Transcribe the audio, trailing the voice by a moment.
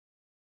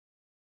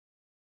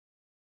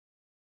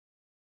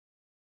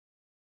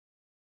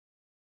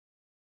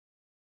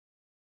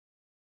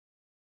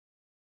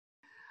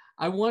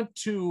I want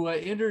to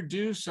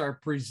introduce our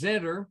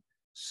presenter,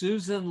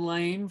 Susan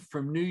Lane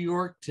from New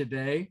York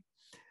today.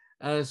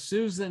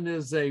 Susan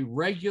is a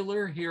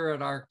regular here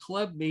at our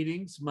club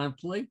meetings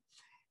monthly,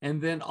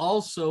 and then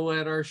also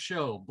at our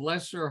show.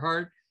 Bless her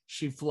heart,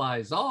 she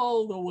flies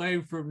all the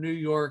way from New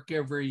York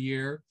every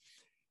year.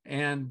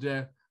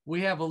 And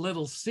we have a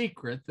little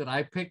secret that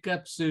I pick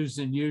up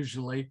Susan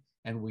usually,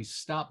 and we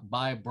stop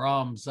by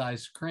Brahms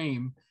ice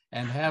cream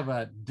and have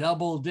a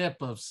double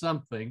dip of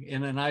something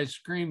in an ice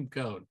cream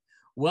cone.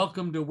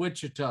 Welcome to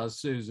Wichita,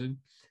 Susan,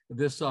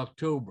 this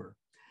October.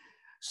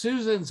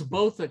 Susan's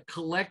both a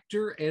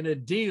collector and a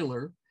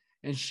dealer,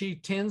 and she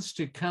tends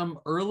to come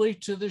early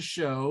to the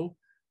show,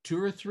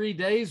 2 or 3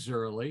 days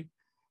early,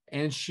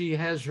 and she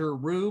has her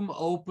room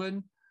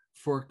open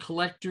for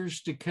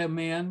collectors to come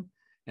in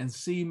and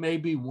see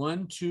maybe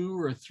 1, 2,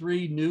 or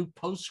 3 new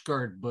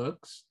postcard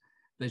books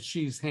that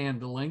she's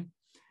handling.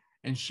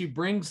 And she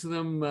brings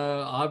them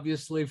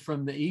obviously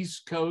from the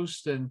East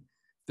Coast, and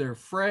they're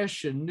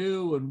fresh and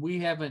new, and we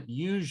haven't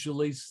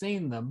usually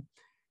seen them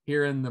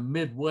here in the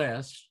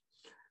Midwest,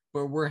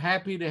 but we're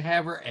happy to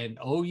have her. And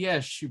oh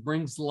yes, she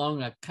brings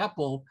along a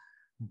couple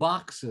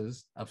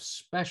boxes of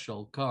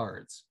special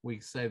cards. We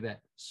say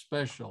that,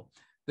 special.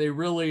 They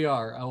really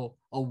are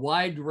a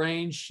wide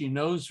range. She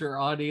knows her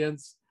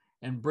audience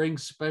and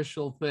brings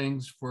special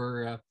things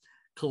for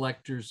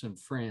collectors and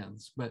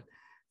friends. But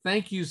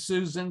thank you,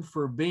 Susan,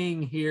 for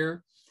being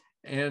here.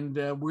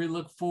 And we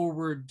look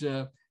forward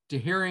to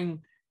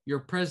hearing your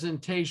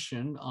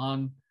presentation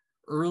on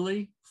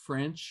early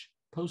French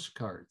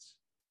postcards.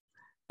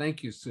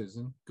 Thank you,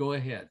 Susan. Go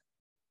ahead.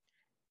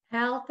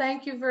 Hal,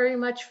 thank you very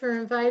much for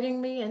inviting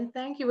me, and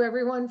thank you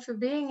everyone for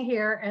being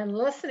here and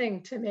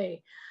listening to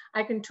me.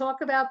 I can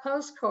talk about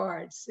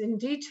postcards in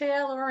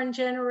detail or in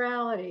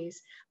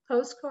generalities.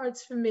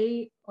 Postcards for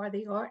me are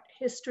the art,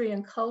 history,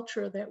 and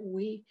culture that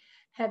we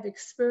have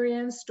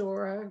experienced,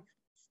 or our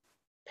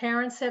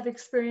parents have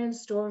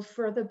experienced, or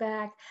further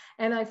back,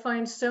 and I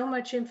find so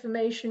much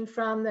information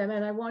from them.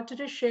 And I wanted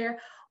to share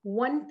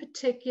one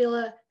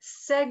particular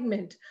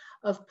segment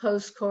of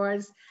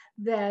postcards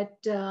that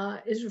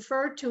is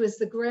referred to as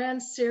the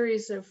grand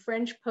series of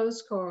French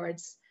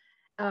postcards,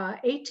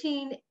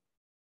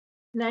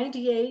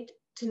 1898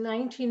 to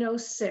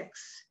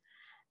 1906.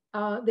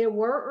 There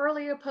were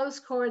earlier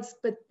postcards,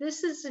 but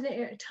this is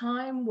a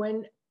time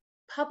when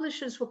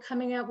publishers were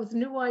coming out with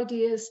new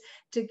ideas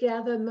to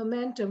gather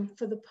momentum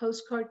for the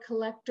postcard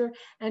collector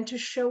and to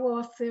show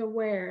off their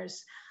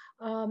wares.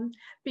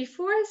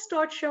 Before I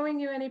start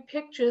showing you any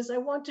pictures, I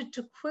wanted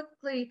to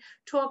quickly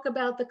talk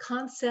about the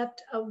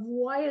concept of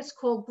why it's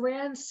called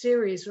Grand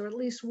Series, or at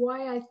least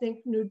why I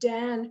think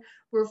Nudan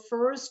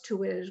refers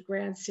to it as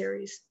Grand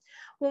Series.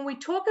 When we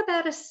talk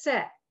about a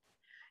set,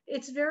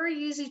 it's very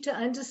easy to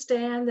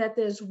understand that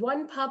there's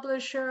one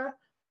publisher,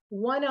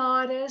 one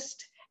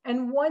artist,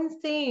 and one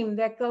theme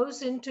that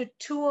goes into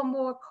 2 or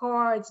more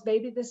cards.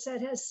 Maybe the set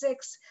has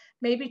 6,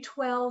 maybe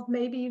 12,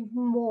 maybe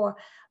more,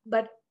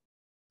 but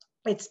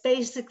it's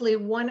basically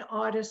one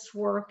artist's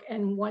work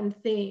and one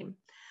theme.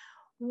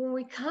 When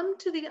we come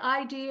to the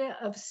idea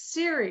of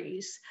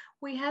series,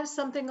 we have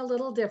something a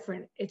little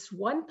different. It's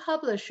one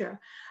publisher,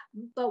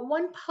 but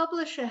one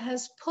publisher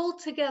has pulled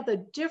together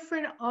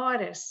different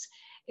artists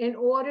in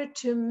order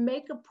to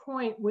make a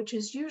point, which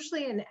is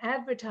usually an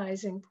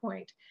advertising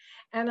point.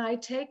 And I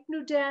take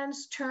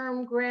Nudan's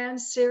term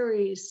grand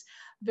series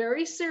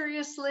very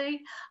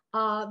seriously.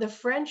 The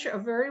French are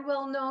very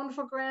well known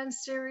for grand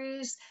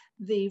series.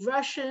 The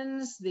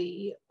Russians,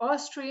 the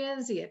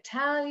Austrians, the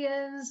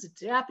Italians, the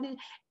Japanese,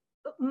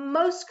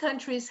 most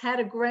countries had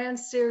a grand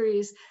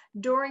series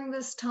during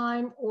this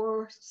time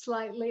or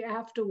slightly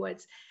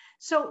afterwards.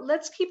 So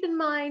let's keep in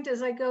mind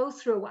as I go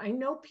through, I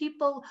know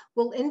people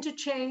will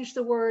interchange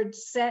the word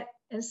set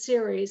and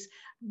series,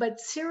 but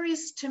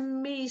series to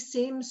me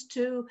seems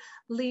to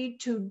lead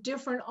to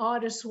different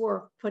artists'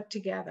 work put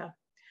together.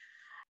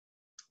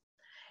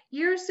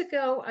 Years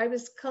ago, I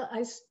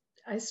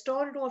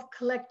started off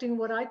collecting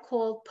what I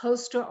call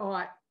poster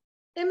art,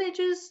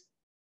 images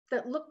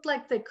that looked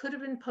like they could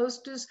have been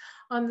posters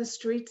on the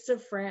streets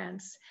of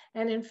France.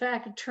 And in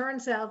fact, it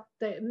turns out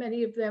that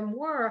many of them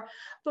were,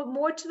 but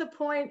more to the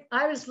point,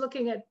 I was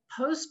looking at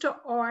poster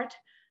art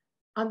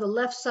on the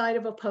left side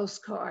of a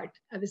postcard.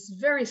 I was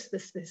very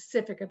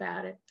specific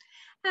about it.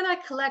 And I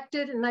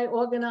collected and I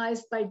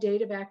organized by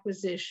date of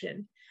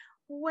acquisition.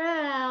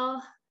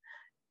 Well,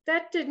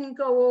 that didn't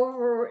go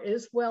over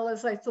as well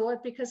as I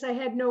thought because I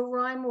had no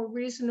rhyme or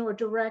reason or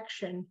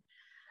direction.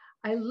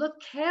 I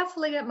looked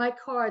carefully at my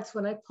cards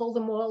when I pulled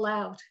them all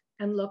out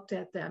and looked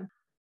at them.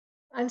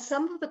 On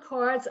some of the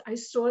cards, I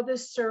saw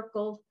this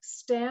circle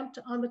stamped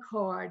on the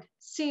card,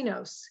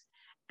 Cinos.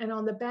 And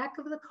on the back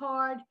of the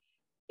card,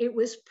 it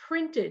was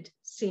printed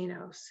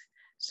Cinos.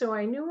 So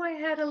I knew I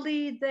had a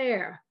lead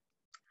there.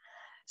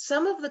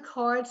 Some of the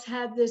cards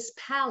had this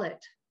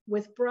palette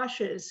with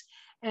brushes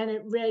and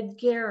it read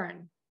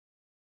Gerin.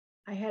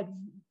 I had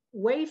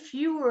way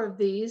fewer of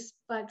these,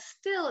 but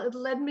still it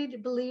led me to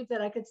believe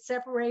that I could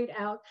separate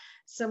out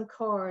some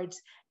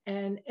cards.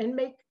 and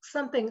make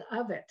something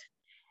of it.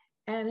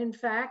 And in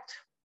fact,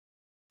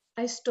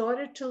 I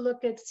started to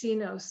look at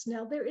Cinos.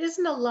 Now, there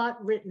isn't a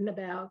lot written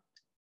about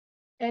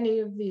any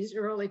of these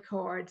early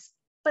cards,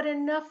 but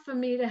enough for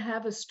me to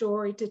have a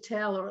story to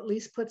tell, or at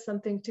least put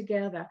something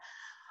together.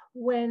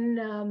 When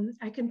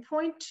I can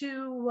point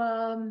to,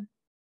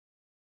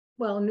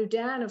 well,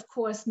 Nudan, of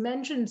course,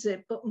 mentions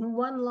it, but in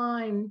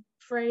one-line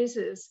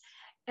phrases.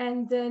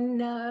 And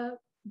then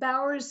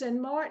Bowers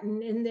and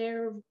Martin in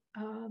their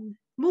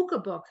Mucha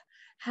book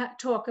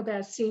talk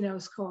about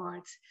Cinos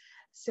cards.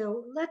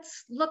 So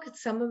let's look at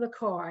some of the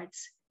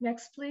cards.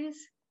 Next, please.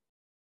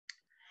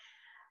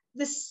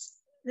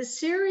 The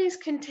series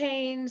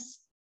contains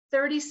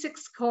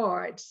 36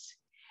 cards,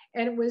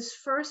 and it was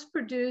first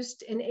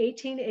produced in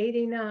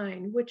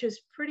 1889, which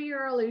is pretty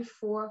early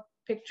for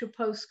picture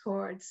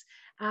postcards,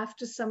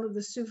 after some of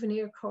the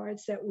souvenir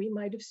cards that we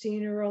might have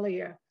seen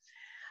earlier.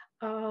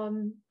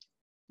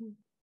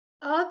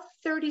 Of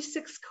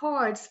 36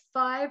 cards,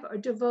 5 are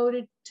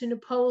devoted to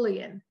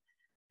Napoleon.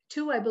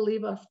 2, I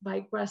believe, are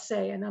by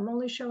Grasset, and I'm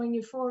only showing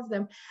you 4 of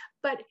them.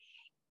 But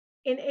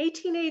in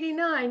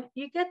 1889,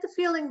 you get the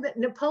feeling that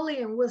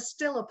Napoleon was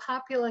still a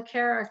popular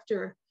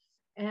character,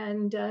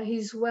 and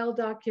he's well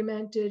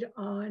documented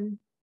on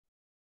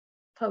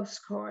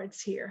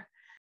postcards here.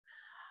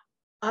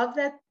 Of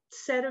that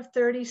set of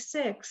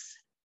 36,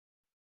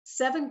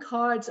 7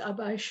 cards are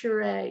by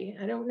Gerin.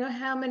 I don't know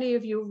how many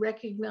of you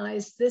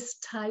recognize this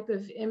type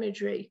of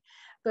imagery,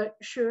 but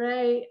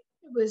Gerin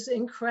was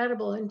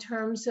incredible in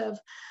terms of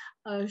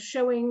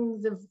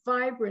showing the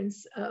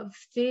vibrance of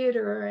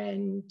theater,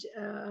 and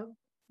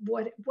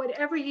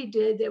whatever he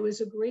did, there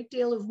was a great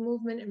deal of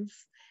movement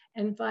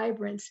and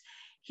vibrance.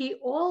 He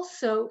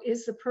also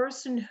is the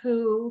person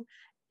who,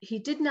 he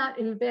did not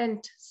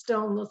invent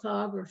stone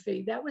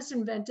lithography. That was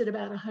invented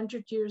about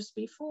 100 years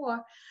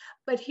before,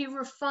 but he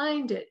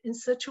refined it in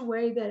such a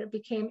way that it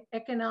became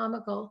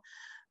economical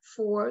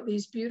for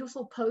these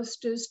beautiful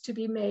posters to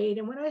be made.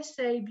 And when I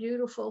say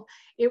beautiful,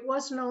 it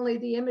wasn't only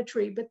the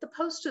imagery, but the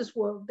posters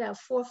were about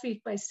 4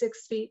 feet by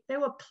 6 feet. They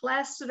were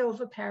plastered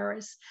over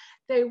Paris.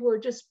 They were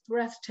just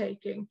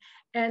breathtaking.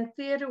 And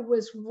theater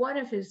was one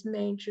of his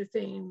major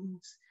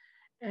themes.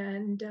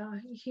 And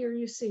here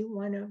you see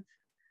one of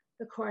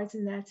the cards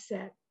in that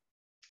set.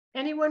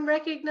 Anyone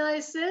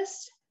recognize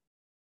this?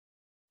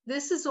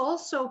 This is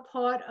also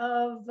part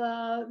of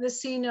the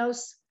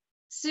Cinos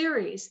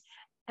series.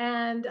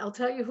 And I'll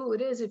tell you who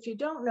it is if you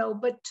don't know,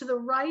 but to the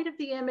right of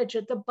the image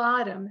at the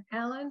bottom,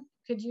 Alan,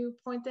 could you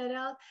point that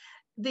out?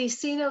 The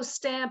Cinos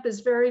stamp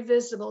is very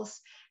visible.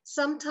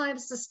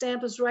 Sometimes the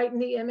stamp is right in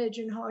the image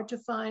and hard to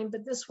find,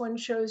 but this one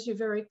shows you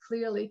very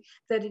clearly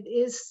that it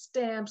is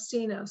stamped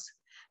Cinos.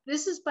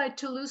 This is by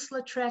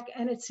Toulouse-Lautrec,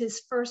 and it's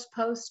his first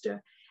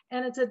poster.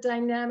 And it's a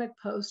dynamic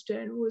poster,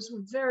 and was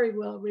very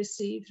well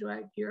received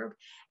throughout Europe,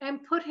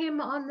 and put him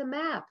on the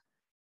map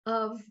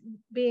of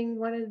being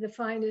one of the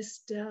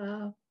finest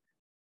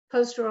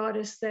poster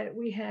artists that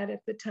we had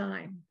at the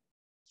time.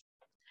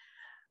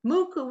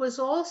 Mucha was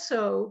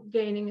also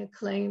gaining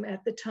acclaim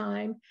at the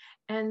time,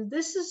 and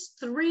this is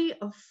 3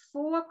 of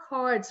 4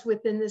 cards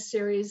within the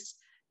series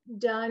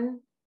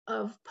done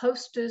of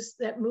posters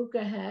that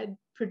Mucha had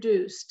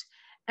produced.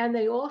 And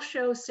they all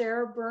show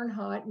Sarah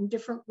Bernhardt in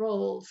different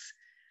roles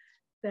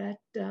that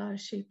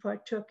she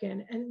partook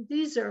in. And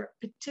these are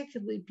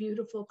particularly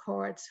beautiful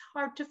cards,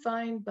 hard to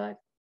find, but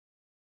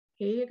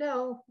here you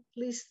go, at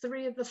least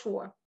 3 of the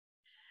 4.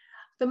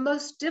 The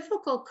most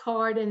difficult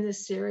card in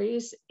this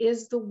series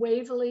is the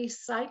Waverly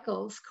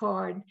Cycles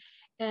card.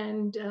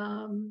 And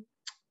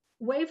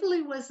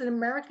Waverly was an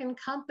American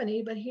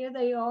company, but here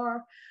they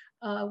are,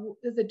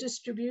 the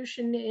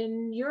distribution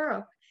in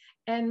Europe.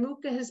 And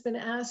Mucha has been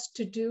asked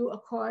to do a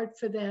card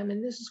for them.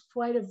 And this is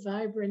quite a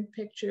vibrant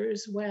picture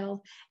as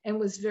well, and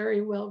was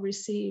very well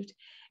received.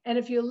 And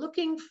if you're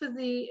looking for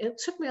it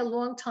took me a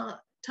long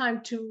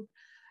time to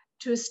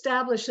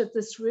establish that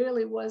this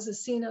really was a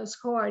Cinos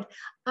card.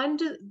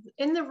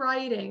 In the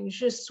writing,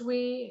 Je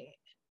suis,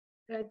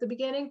 at the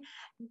beginning,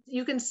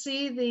 you can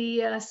see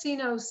the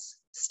Cinos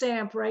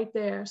stamp right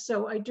there.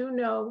 So I do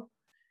know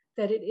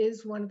that it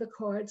is one of the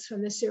cards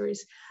from the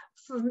series.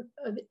 From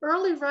the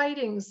early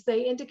writings,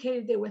 they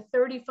indicated there were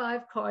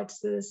 35 cards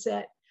to the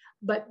set,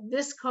 but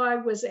this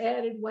card was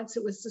added once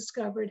it was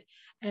discovered,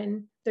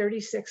 and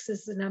 36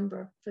 is the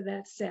number for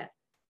that set.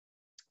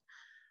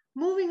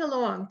 Moving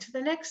along to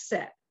the next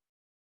set.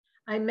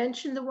 I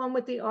mentioned the one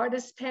with the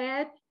artist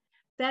pad.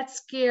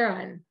 That's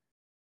Gerin.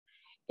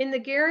 In the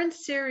Gerin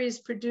series,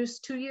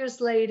 produced 2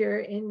 years later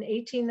in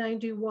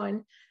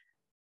 1891,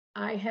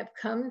 I have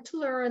come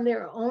to learn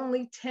there are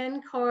only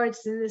 10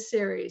 cards in the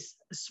series,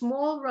 a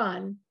small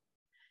run.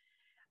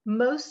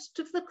 Most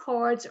of the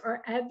cards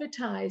are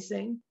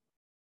advertising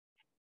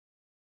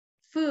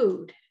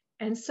food,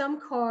 and some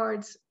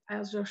cards,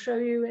 as I'll show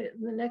you in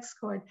the next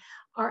card,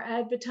 are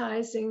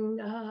advertising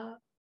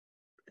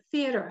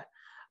theater.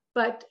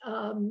 But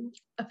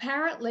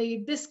apparently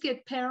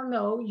Biscuit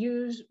Pernod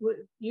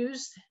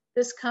used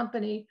this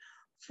company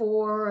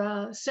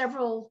for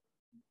several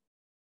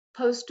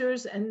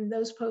posters, and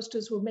those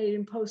posters were made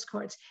in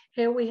postcards.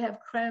 Here we have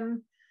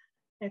creme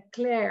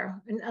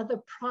eclair,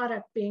 another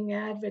product being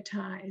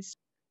advertised.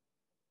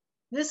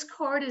 This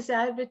card is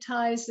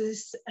advertised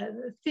as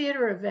a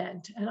theater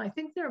event, and I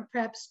think there are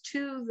perhaps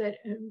two that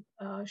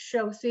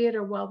show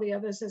theater, while the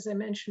others, as I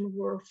mentioned,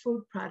 were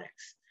food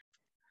products.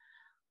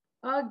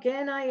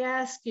 Again, I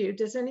ask you,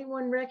 does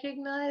anyone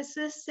recognize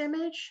this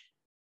image?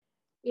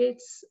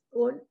 It's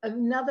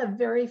another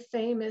very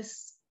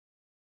famous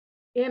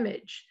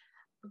image.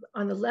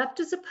 On the left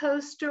is a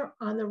poster,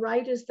 on the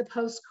right is the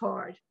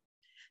postcard.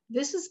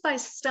 This is by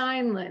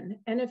Steinlen,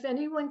 and if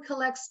anyone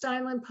collects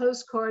Steinlen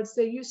postcards,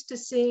 they're used to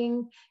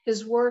seeing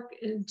his work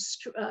in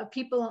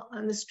people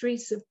on the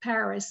streets of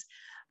Paris.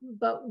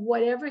 But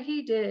whatever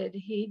he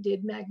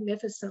did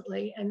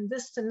magnificently. And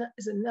this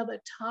is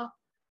another top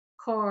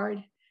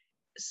card,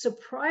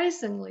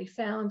 surprisingly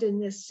found in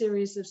this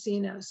series of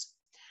Cinos.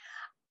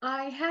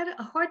 I had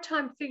a hard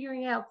time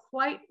figuring out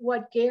quite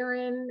what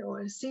Gerin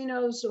or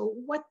Cinos or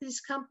what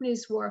these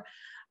companies were,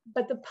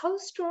 but the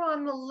poster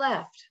on the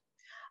left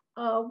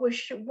was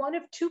one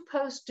of two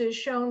posters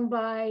shown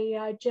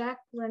by Jack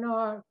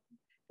Renard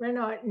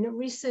in a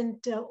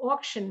recent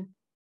auction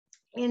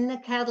in the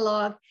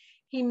catalog.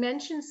 He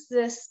mentions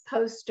this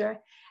poster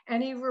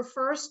and he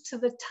refers to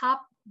the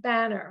top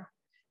banner.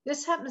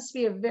 This happens to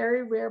be a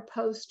very rare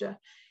poster.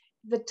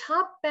 The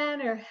top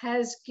banner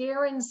has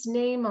Gerin's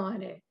name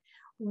on it,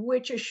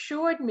 which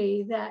assured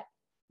me that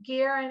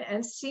Gerin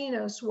and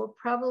Cinos were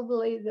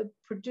probably the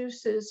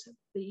producers,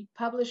 the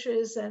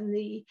publishers, and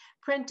the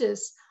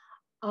printers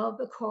of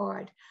the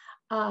card.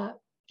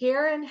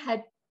 Gerin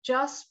had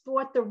just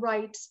bought the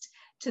rights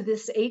to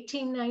this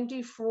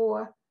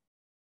 1894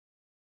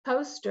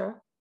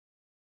 poster,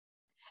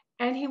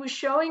 and he was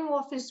showing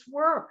off his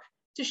work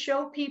to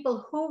show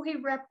people who he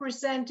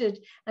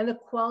represented and the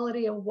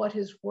quality of what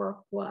his work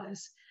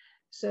was.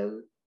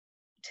 So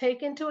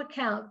take into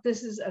account,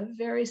 this is a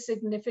very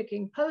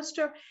significant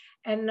poster,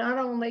 and not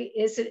only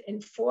is it in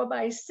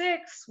 4x6,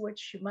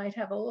 which you might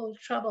have a little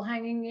trouble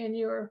hanging in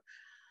your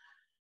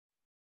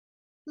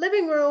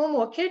living room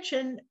or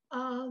kitchen,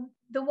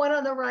 the one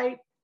on the right,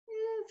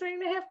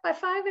 3.5 by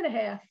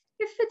 5.5.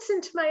 It fits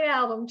into my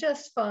album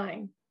just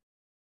fine.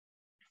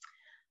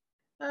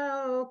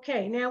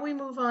 Okay, now we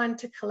move on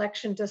to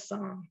collection de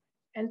sang,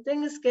 and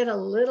things get a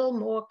little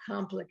more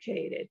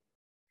complicated.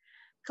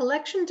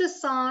 Collection de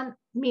sang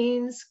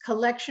means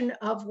collection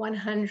of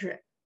 100.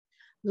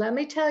 Let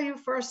me tell you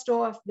first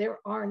off, there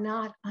are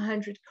not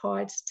 100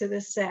 cards to the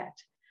set.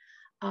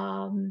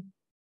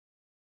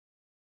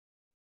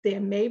 There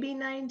may be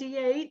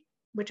 98,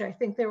 which I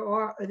think there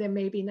are, or there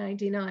may be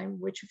 99,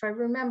 which if I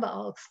remember,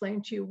 I'll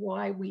explain to you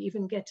why we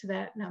even get to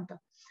that number.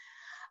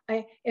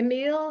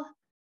 Emile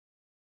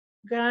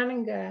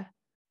Graninger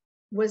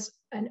was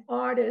an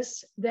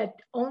artist that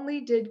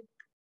only did,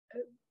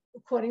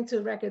 according to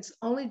the records,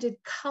 only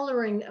did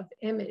coloring of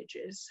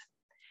images.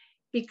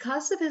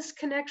 Because of his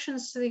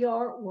connections to the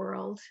art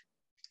world,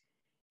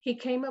 he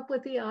came up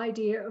with the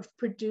idea of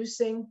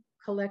producing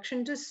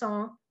collection de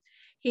sang.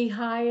 He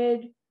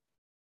hired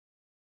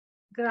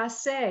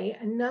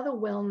Grasset, another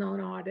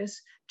well-known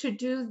artist, to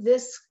do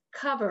this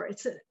cover.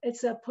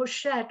 It's a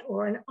pochette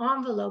or an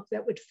envelope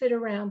that would fit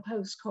around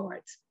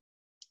postcards.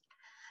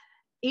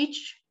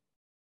 Each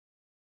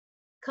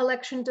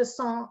collection de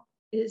sang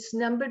is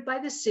numbered by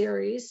the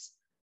series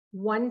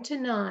 1 to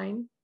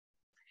 9.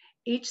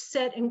 Each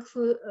set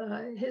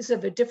is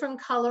of a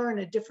different color and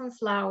a different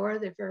flower.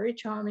 They're very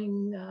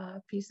charming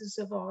pieces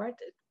of art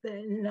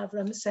in of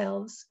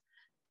themselves.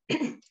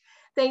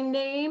 They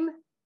name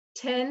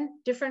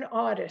 10 different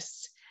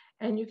artists,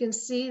 and you can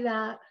see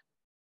that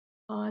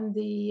on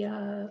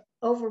the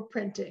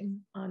overprinting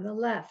on the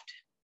left.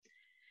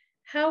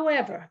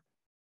 However,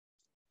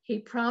 he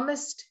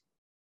promised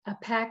a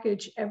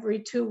package every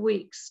 2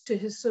 weeks to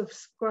his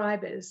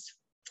subscribers.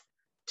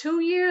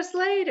 2 years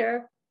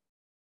later,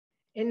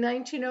 in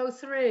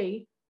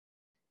 1903,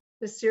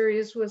 the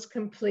series was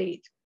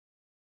complete.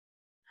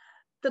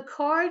 The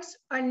cards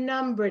are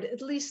numbered,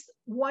 at least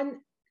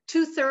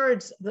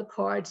 2/3 of the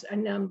cards are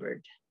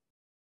numbered.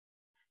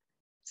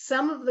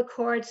 Some of the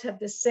cards have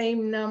the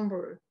same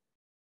number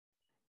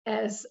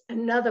as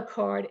another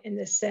card in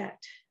the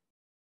set.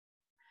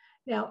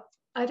 Now,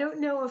 I don't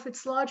know if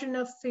it's large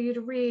enough for you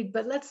to read,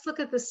 but let's look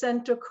at the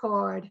center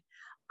card.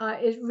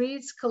 It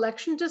reads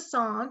Collection de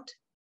sang,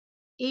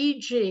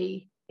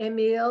 e.g.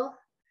 Emile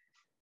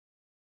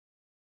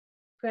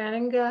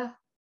Graninger,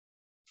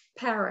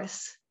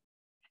 Paris,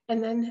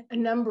 and then a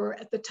number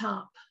at the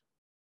top.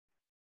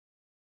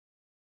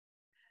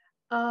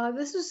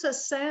 This is a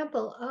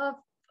sample of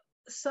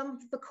some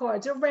of the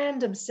cards, a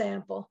random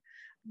sample.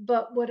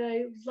 But what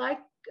I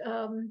like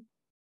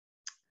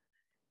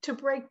to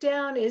break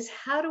down is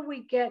how do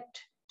we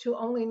get to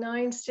only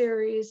 9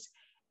 series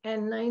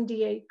and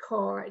 98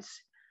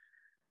 cards?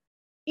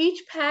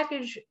 Each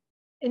package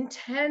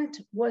intent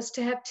was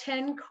to have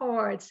 10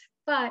 cards,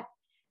 but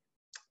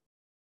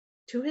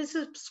to his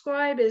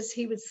subscribers,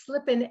 he would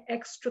slip in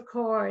extra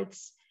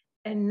cards.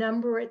 and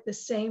number it the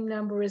same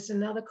number as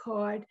another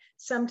card,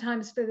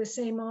 sometimes for the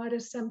same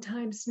artist,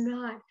 sometimes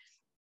not.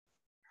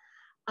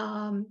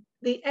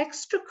 The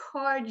extra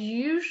card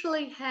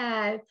usually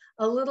had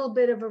a little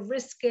bit of a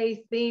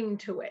risque theme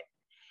to it.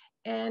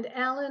 And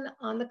Alan,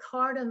 on the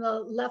card on the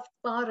left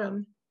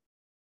bottom,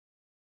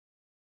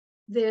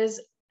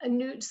 there's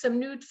some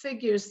nude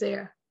figures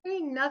there.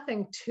 Ain't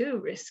nothing too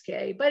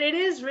risque, but it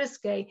is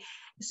risque.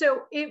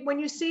 So when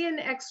you see an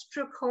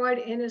extra card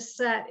in a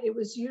set, it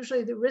was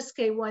usually the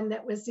risque one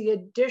that was the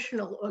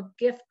additional or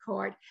gift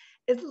card.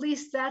 At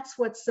least that's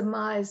what's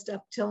surmised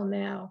up till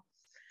now.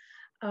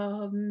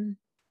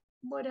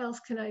 What else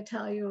can I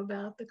tell you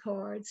about the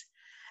cards?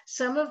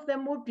 Some of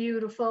them were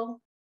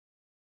beautiful.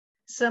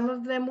 Some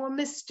of them were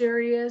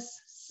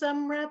mysterious,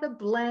 some rather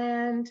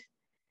bland,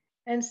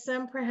 and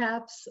some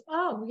perhaps,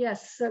 oh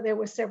yes, so there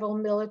were several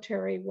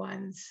military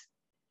ones.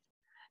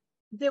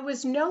 There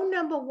was no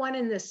number 1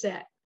 in the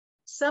set.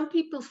 Some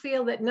people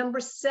feel that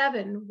number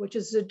 7, which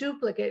is a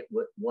duplicate,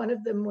 one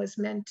of them was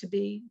meant to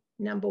be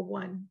number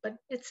 1, but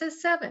it says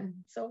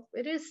 7, so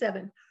it is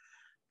 7.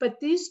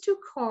 But these two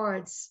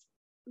cards,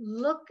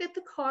 look at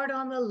the card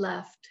on the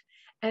left,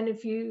 and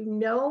if you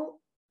know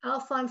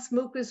Alphonse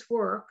Mucha's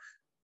work,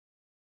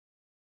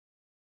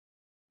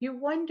 you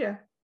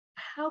wonder,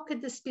 how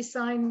could this be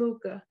signed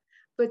Mucha?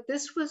 But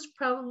this was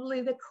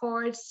probably the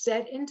card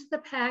set into the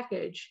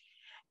package,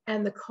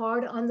 and the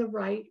card on the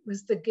right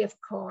was the gift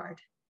card.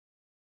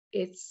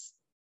 It's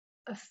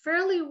a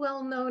fairly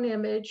well-known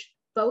image,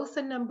 both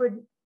are numbered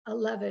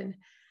 11.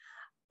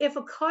 If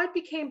a card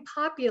became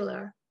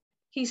popular,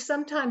 he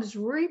sometimes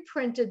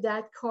reprinted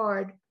that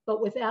card,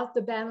 but without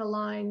the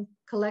Bannerline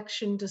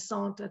collection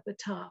descent at the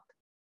top.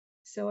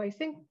 So I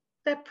think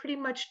that pretty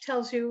much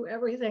tells you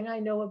everything I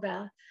know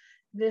about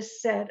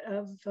this set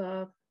of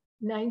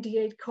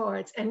 98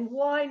 cards. And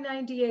why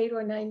 98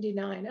 or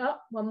 99? Oh,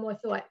 one more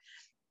thought.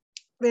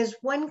 There's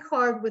one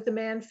card with a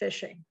man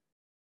fishing,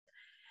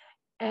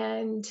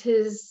 and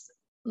his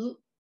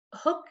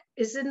hook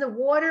is in the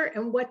water,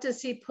 and what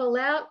does he pull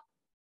out?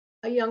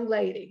 A young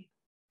lady.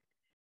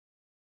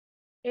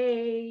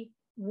 A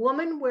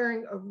woman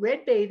wearing a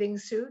red bathing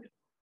suit,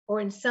 or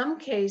in some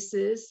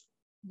cases,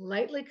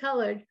 lightly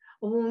colored,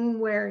 a woman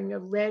wearing a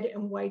red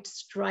and white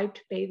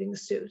striped bathing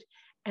suit.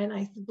 And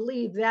I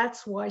believe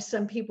that's why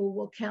some people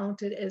will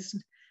count it as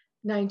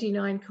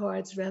 99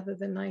 cards rather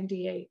than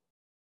 98.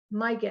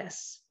 My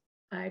guess,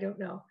 I don't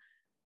know.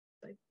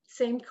 But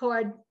same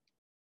card,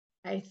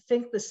 I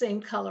think the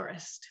same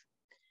colorist.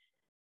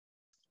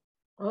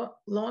 Oh,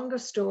 longer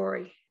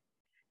story.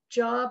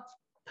 Job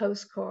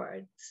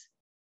postcards.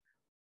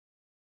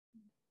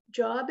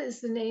 Job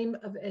is the name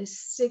of a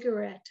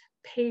cigarette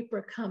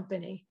paper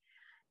company.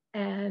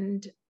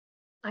 And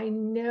I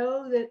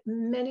know that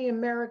many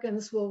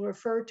Americans will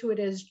refer to it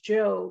as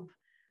Job,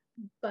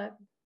 but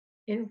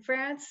in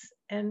France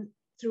and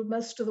through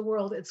most of the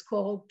world, it's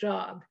called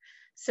Job.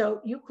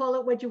 So you call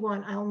it what you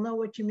want, I'll know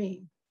what you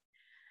mean.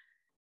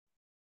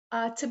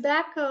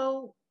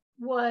 Tobacco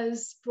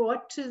was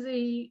brought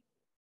to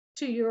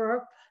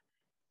Europe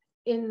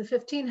in the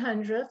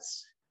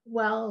 1500s,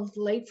 well,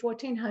 late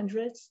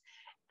 1400s,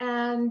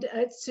 and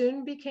it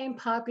soon became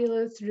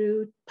popular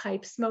through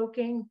pipe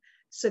smoking,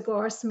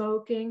 cigar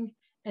smoking,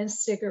 and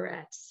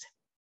cigarettes.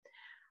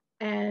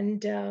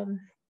 And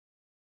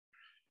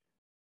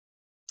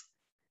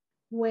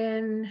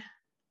when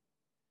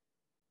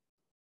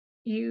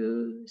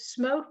you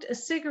smoked a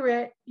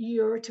cigarette,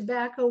 your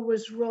tobacco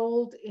was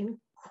rolled in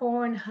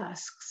corn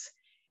husks.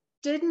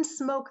 Didn't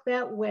smoke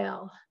that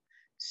well.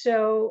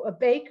 So a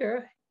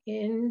baker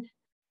in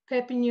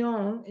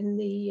Perpignan, in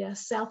the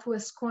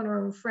southwest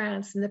corner of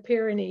France, in the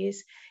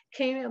Pyrenees,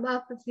 came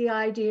up with the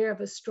idea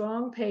of a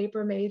strong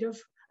paper made of,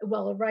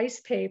 well, a rice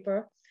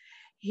paper.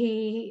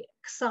 He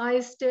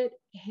sized it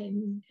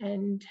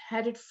and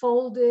had it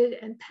folded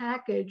and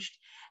packaged,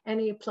 and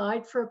he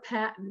applied for a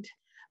patent.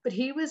 But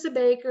he was a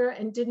baker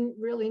and didn't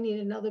really need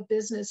another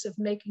business of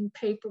making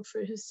paper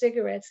for his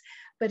cigarettes,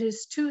 but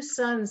his two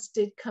sons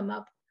did come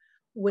up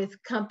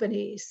with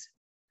companies.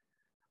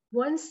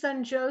 One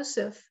son,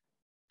 Joseph,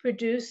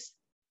 produced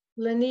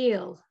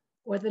L'Nil,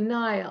 or the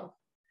Nile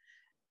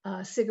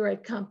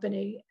cigarette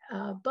company.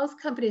 Both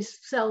companies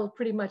sell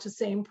pretty much the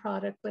same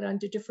product, but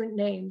under different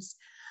names.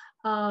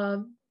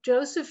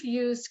 Joseph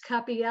used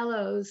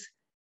Cappiello's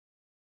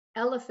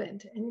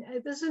elephant. And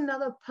this is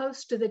another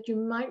poster that you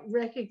might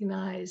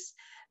recognize.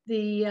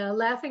 The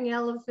laughing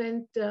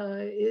elephant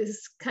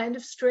is kind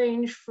of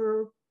strange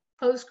for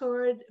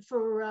postcard,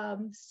 for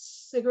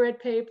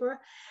cigarette paper,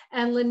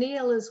 and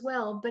L'Nil as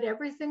well, but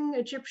everything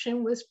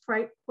Egyptian was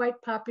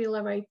quite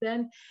popular right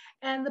then.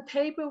 And the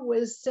paper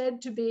was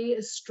said to be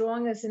as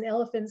strong as an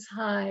elephant's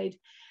hide,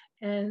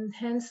 and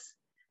hence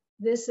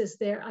this is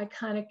their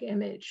iconic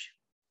image.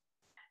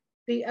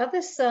 The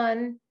other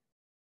son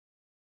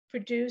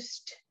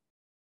produced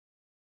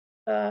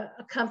a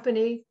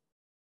company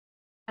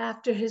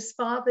after his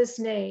father's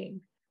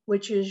name,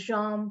 which is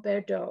Jean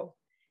Berdoux.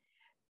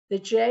 The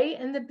J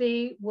and the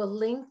B were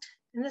linked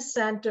in the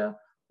center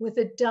with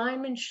a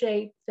diamond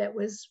shape that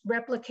was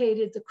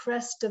replicated the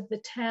crest of the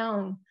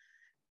town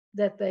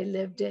that they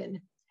lived in.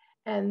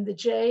 And the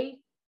J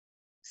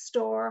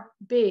star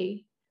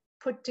B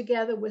put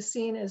together was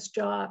seen as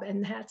job,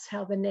 and that's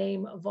how the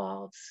name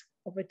evolves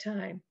over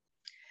time.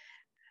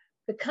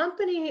 The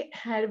company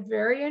had a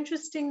very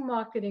interesting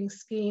marketing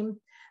scheme.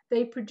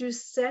 They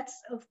produced sets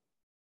of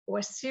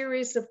or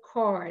series of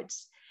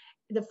cards.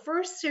 The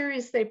first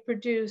series they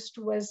produced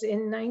was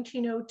in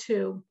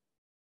 1902,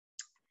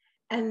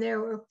 and they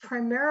were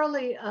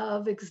primarily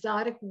of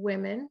exotic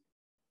women,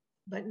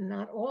 but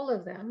not all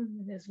of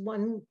them. There's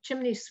one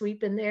chimney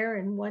sweep in there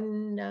and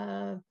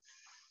one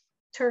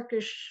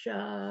Turkish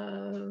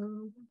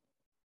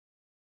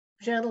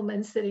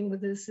gentleman sitting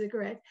with a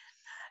cigarette.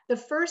 The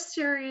first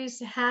series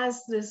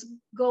has this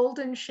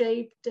golden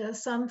shaped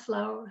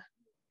sunflower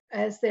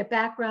as their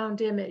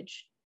background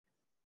image.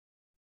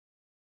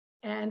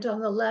 And on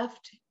the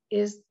left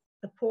is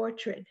the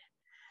portrait.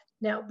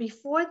 Now,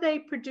 before they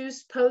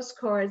produced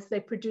postcards, they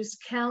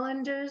produced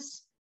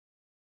calendars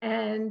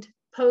and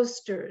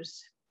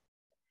posters.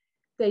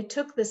 They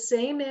took the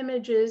same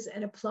images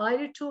and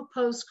applied it to a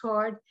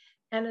postcard.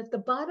 And at the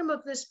bottom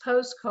of this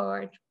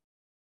postcard,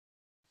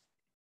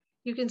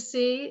 you can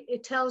see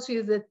it tells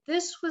you that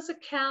this was a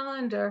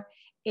calendar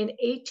in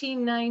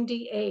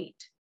 1898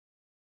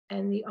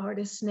 and the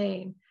artist's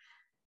name.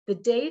 The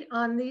date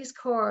on these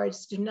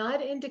cards do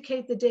not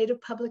indicate the date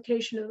of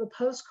publication of the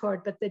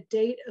postcard, but the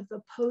date of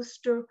the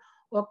poster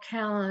or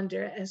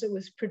calendar as it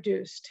was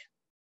produced.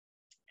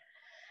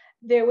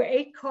 There were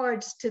 8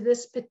 cards to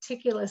this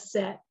particular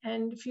set.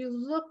 And if you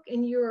look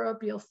in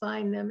Europe, you'll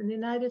find them. In the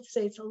United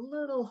States, a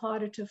little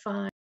harder to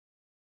find.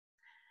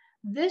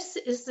 This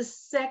is the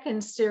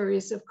second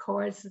series of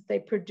cards that they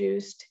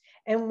produced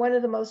and one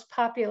of the most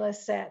popular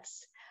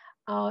sets.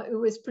 It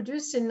was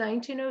produced in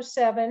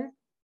 1907,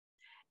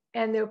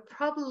 and there are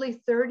probably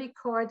 30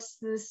 cards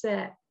to the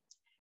set.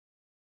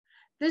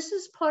 This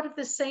is part of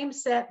the same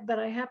set, but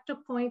I have to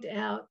point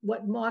out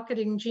what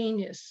marketing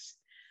genius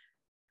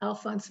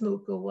Alphonse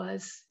Mucha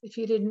was, if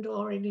you didn't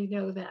already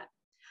know that.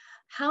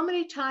 How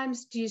many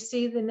times do you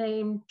see the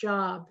name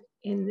job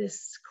in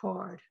this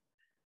card?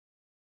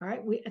 All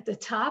right, at the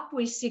top,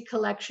 we see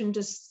collection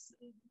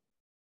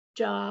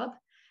job.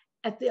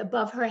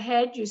 Above her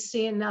head, you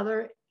see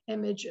another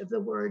image of the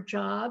word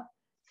job.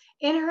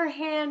 In her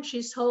hand,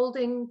 she's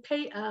holding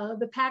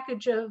the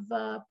package of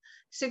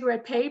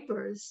cigarette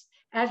papers.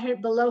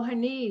 Below her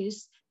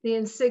knees, the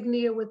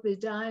insignia with the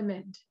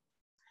diamond.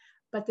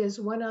 But there's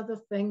one other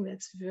thing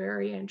that's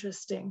very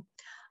interesting.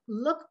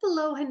 Look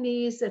below her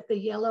knees at the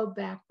yellow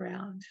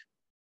background.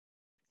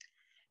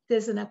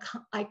 There's an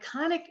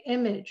iconic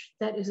image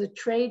that is a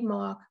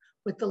trademark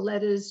with the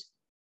letters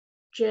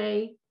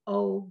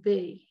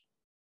J-O-B.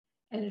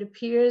 And it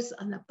appears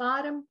on the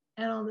bottom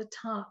and on the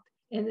top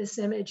in this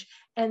image,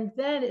 and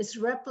then it's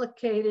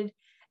replicated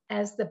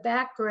as the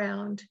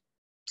background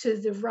to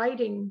the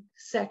writing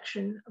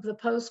section of the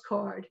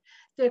postcard.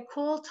 They're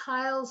called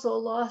tiles or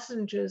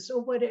lozenges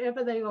or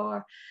whatever they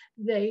are.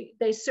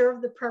 They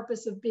serve the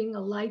purpose of being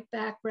a light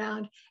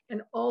background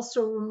and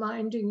also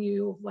reminding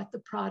you of what the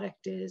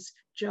product is,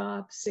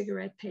 job,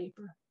 cigarette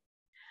paper.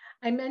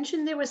 I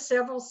mentioned there were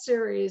several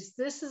series.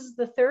 This is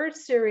the third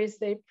series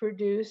they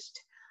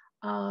produced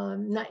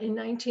in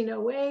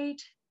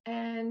 1908,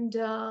 and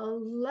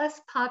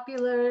less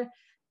popular,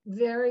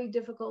 very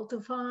difficult to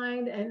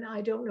find, and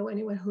I don't know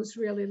anyone who's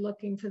really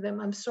looking for them.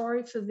 I'm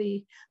sorry for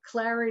the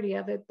clarity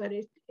of it, but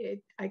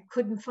I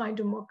couldn't find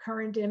a more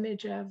current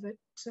image of it,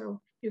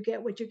 so you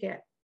get what you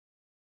get.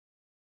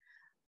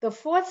 The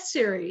fourth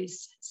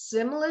series,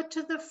 similar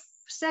to the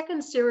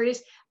second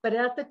series, but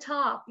at the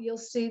top, you'll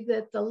see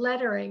that the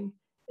lettering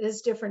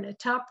is different. At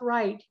top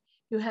right,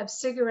 you have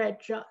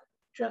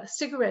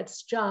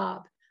cigarettes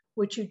job,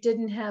 which you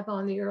didn't have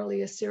on the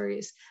earlier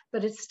series,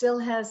 but it still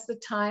has the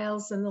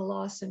tiles and the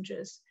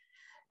lozenges.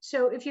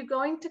 So if you're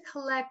going to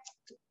collect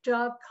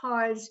job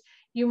cards,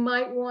 you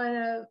might want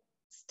to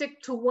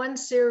stick to one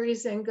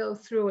series and go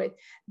through it.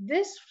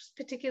 This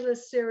particular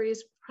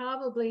series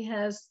probably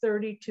has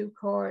 32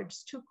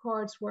 cards. 2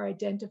 cards were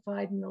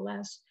identified in the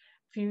last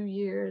few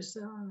years.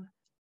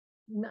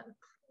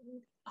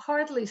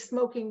 Hardly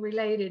smoking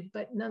related,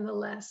 but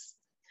nonetheless.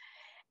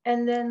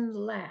 And then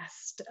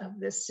last of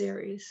this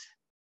series.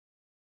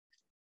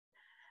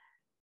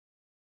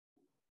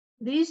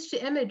 These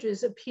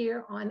images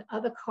appear on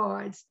other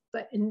cards,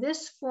 but in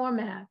this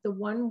format, the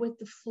one with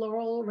the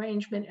floral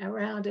arrangement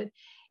around it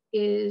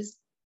is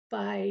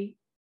by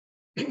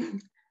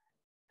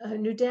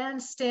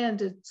Newdan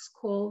standards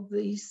called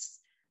the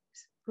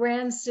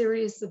Grand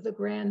Series of the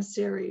Grand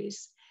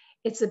Series.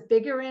 It's a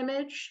bigger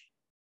image.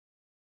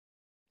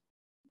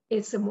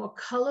 It's a more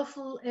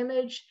colorful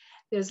image.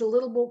 There's a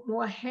little bit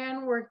more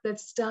handwork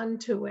that's done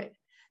to it.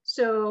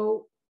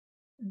 So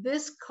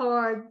this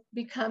card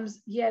becomes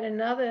yet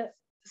another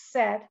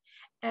set,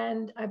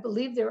 and I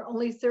believe there are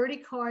only 30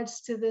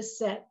 cards to this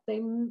set.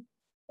 They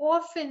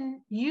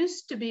often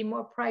used to be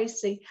more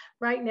pricey.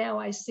 Right now,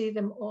 I see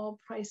them all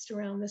priced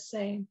around the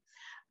same.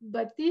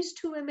 but these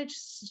two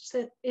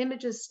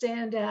images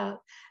stand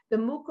out. The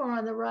muka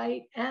on the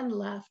right and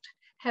left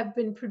have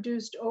been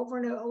produced over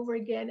and over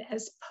again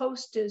as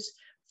posters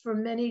for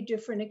many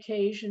different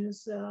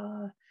occasions.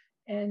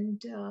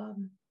 And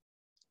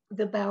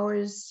the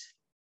Bowers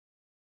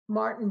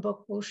Martin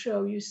book will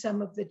show you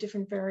some of the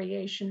different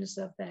variations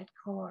of that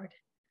card.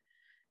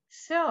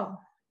 So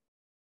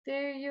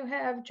there you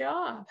have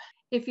Job.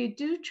 If you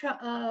do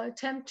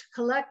attempt to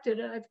collect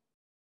it,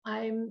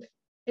 I'm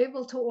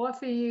able to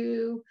offer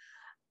you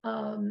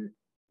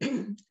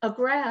a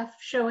graph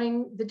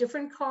showing the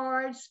different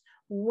cards,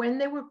 when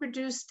they were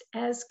produced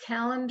as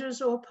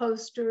calendars or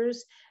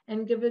posters,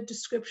 and give a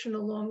description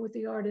along with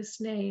the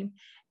artist's name.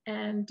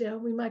 And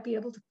we might be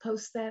able to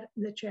post that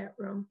in the chat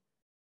room,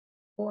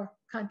 or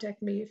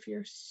contact me if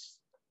you're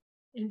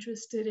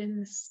interested in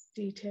this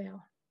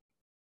detail.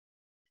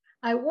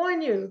 I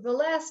warn you, the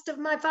last of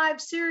my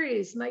 5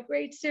 series, my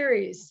great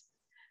series.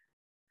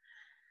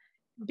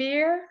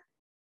 Beer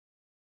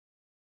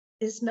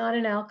is not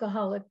an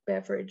alcoholic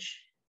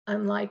beverage,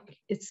 unlike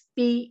its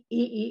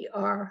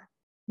B-E-E-R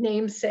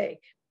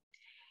namesake.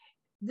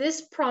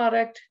 This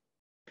product,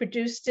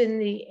 produced in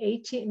the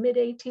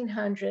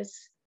mid-1800s,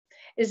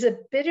 is a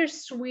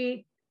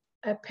bittersweet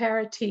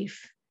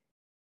aperitif,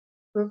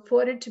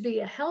 reported to be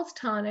a health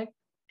tonic,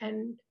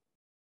 and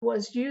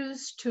was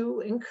used to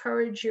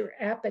encourage your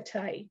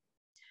appetite.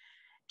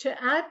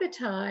 To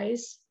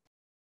advertise,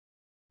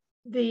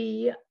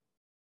 the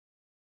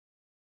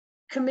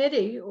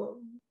committee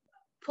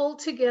pulled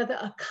together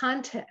a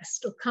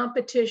contest or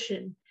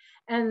competition,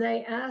 and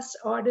they asked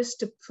artists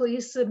to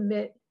please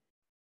submit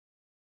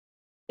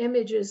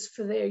images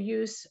for their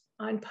use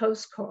on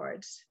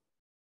postcards.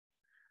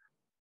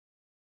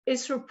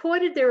 It's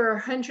reported there are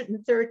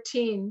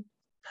 113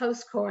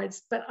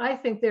 postcards, but I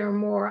think there are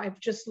more. I've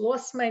just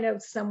lost my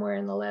notes somewhere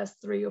in the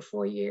last 3 or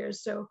 4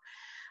 years, so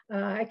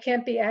I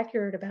can't be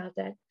accurate about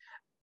that.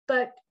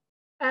 But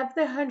of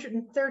the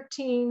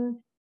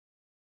 113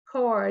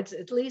 cards,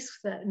 at least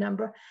that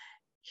number,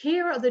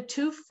 here are the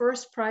 2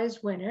 first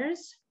prize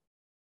winners.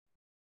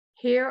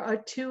 Here are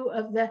 2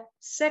 of the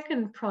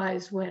second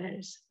prize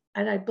winners.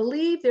 And I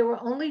believe there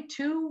were only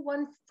 2,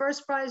 1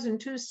 first prize and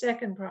 2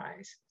 second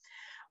prize.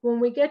 When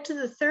we get to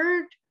the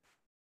third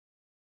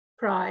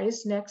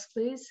prize, next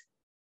please,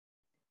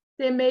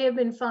 there may have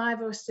been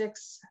 5 or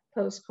 6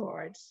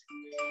 postcards.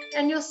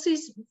 And you'll see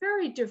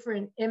very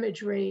different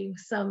imagery,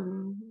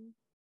 some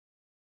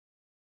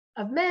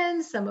of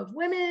men, some of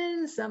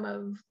women, some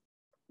of,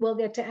 we'll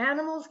get to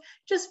animals,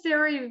 just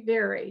very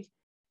varied.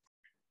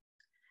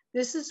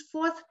 This is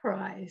 4th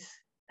prize.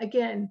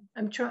 Again,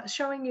 I'm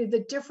showing you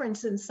the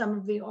difference in some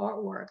of the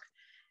artwork.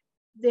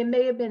 There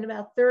may have been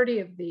about 30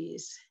 of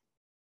these.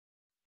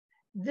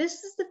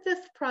 This is the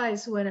 5th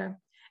prize winner.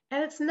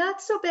 And it's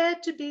not so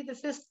bad to be the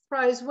 5th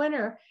prize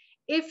winner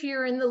if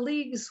you're in the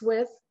leagues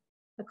with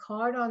the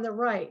card on the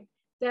right.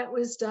 That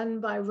was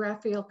done by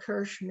Raphael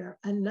Kirchner,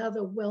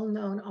 another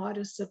well-known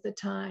artist of the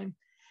time.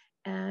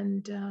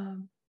 And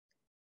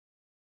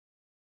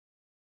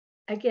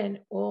again,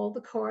 all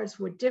the cards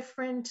were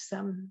different,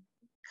 some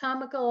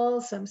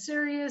comical, some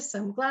serious,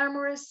 some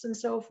glamorous, and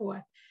so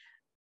forth.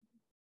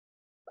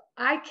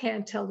 I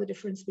can't tell the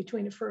difference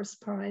between a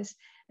 1st prize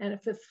and a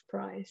 5th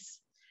prize,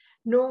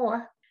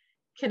 nor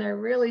can I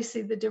really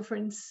see the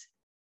difference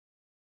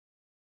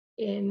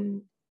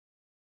in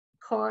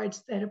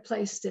cards that are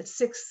placed at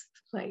 6th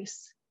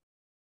place.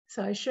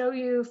 So I show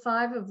you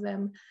 5 of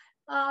them.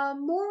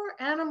 More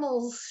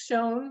animals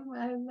shown.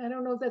 I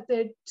don't know that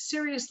they're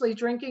seriously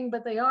drinking,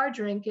 but they are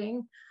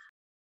drinking.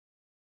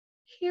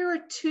 Here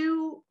are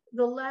 2,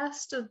 the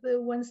last of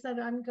the ones that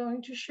I'm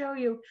going to show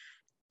you.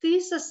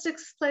 These are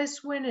 6th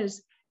place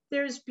winners.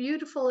 They're as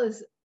beautiful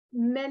as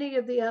many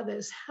of the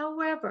others.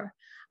 However,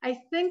 I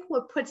think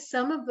what put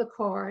some of the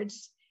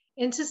cards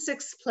into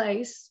 6th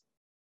place,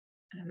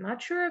 and I'm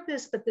not sure of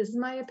this, but this is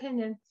my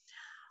opinion,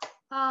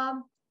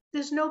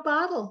 there's no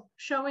bottle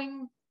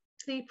showing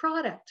the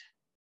product.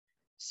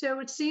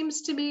 So it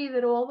seems to me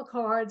that all the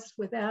cards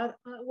without,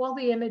 all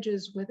the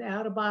images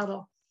without a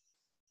bottle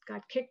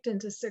got kicked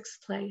into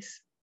 6th place.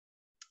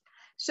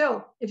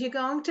 So if you're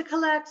going to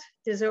collect,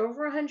 there's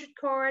over 100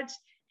 cards,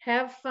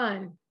 have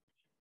fun.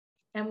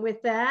 And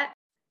with that,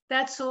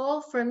 that's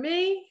all from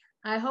me.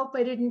 I hope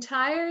I didn't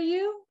tire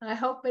you. I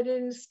hope I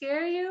didn't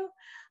scare you.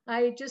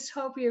 I just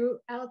hope you're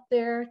out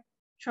there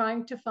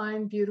trying to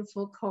find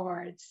beautiful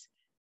cards.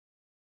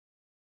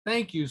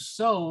 Thank you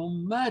so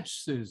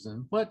much,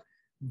 Susan. What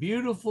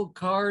beautiful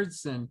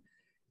cards. And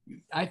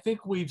I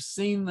think we've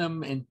seen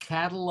them in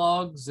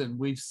catalogs and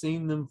we've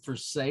seen them for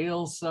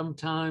sale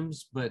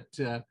sometimes, but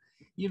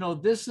you know,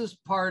 this is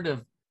part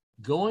of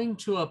going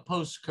to a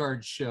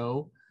postcard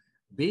show,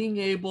 being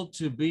able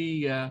to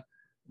be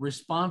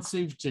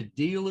responsive to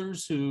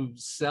dealers who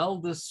sell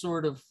this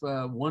sort of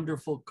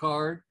wonderful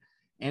card,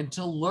 and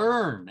to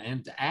learn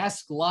and to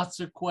ask lots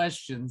of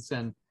questions.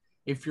 And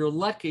if you're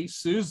lucky,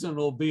 Susan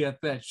will be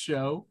at that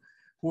show,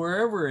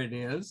 wherever it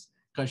is,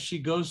 because she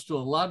goes to a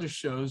lot of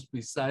shows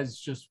besides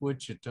just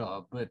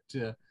Wichita. But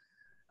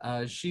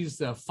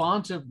She's a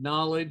font of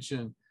knowledge,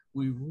 and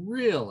we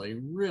really,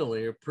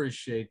 really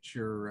appreciate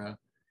your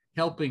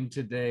helping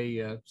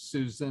today,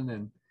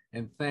 Susan,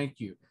 and thank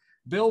you.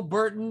 Bill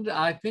Burton,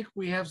 I think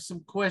we have some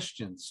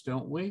questions,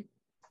 don't we?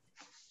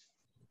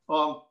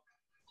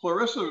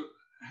 Clarissa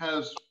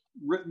has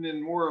written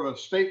in more of a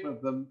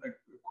statement than a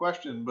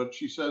question, but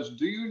she says,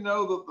 do you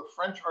know that the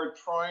French are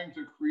trying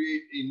to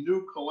create a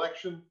new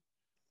collection,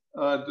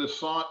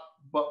 Descent,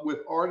 but with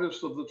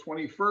artists of the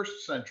 21st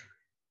century?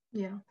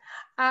 Yeah,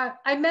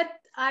 I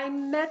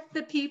met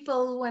the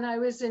people when I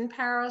was in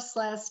Paris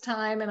last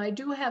time, and I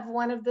do have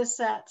one of the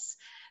sets.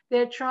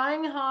 They're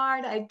trying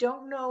hard. I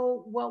don't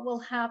know what will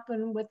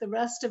happen with the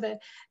rest of it.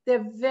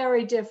 They're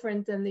very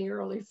different than the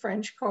early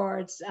French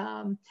cards.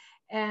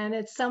 And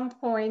at some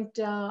point,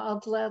 I'll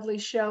gladly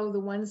show the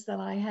ones that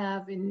I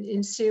have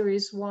in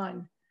series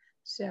 1.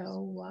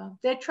 So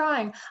they're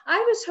trying. I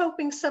was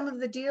hoping some of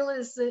the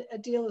dealers,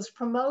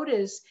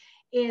 promoters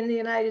in the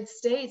United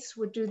States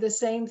would do the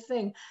same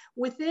thing.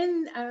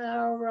 Within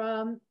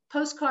our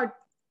postcard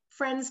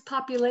friends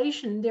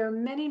population, there are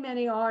many,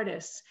 many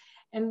artists.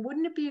 And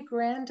wouldn't it be a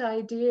grand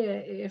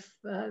idea if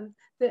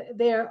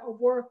their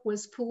work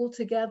was pooled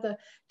together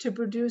to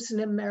produce an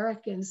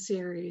American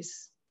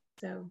series?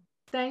 So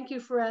thank you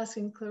for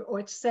asking,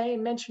 or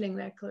mentioning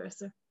that,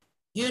 Clarissa.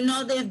 You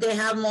know that they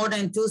have more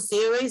than 2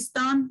 series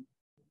done?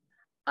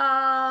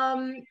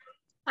 I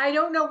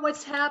don't know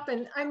what's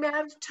happened. I'm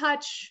out of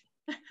touch.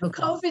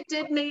 Okay. COVID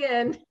did me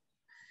in.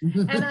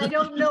 And I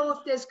don't know if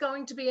there's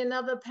going to be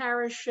another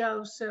Paris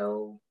show,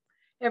 so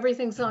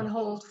everything's on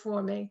hold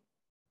for me.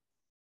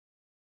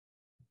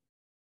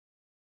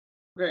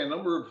 Okay, a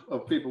number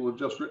of people have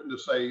just written to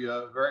say,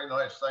 very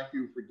nice, thank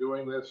you for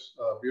doing this,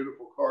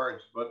 beautiful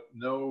cards, but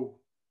no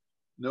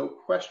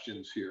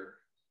questions here.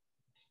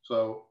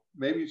 So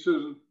maybe,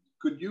 Susan,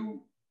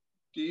 do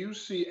you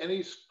see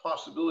any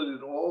possibility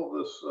at all of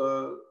this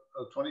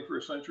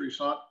 21st century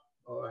sonnet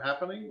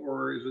happening,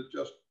 or is it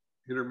just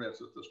hit or miss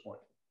at this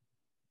point?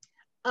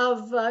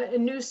 Of a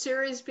new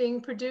series being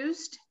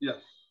produced?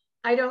 Yes.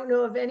 I don't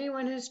know of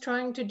anyone who's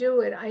trying to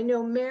do it. I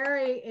know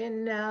Mary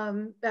in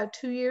about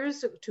 4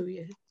 years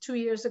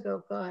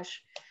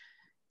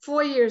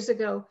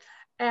ago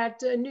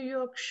at a New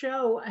York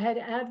show had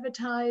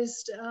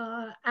advertised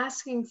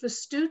asking for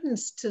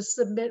students to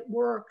submit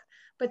work,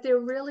 but there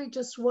really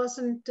just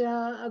wasn't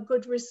a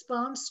good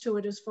response to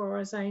it as far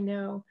as I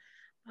know.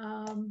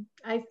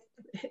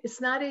 It's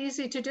not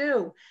easy to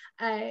do.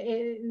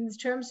 In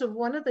terms of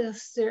one of the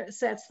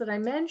sets that I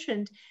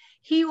mentioned,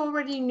 he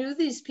already knew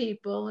these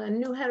people and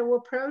knew how to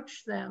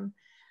approach them.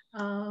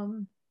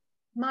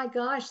 My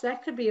gosh,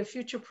 that could be a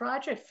future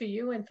project for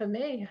you and for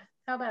me.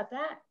 How about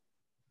that?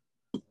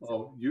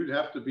 Well, you'd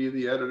have to be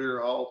the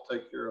editor. I'll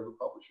take care of the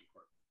publishing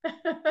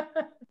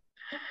part.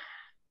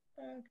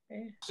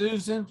 Okay.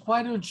 Susan,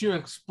 why don't you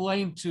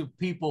explain to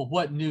people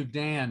what New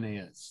Dan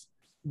is?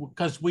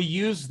 Because we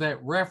use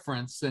that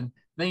reference and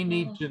they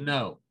need to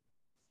know.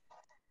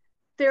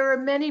 There are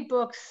many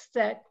books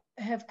that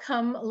have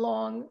come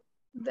along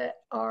that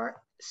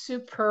are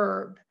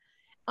superb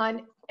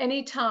on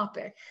any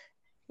topic.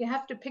 You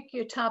have to pick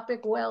your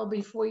topic well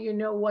before you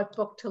know what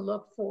book to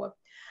look for.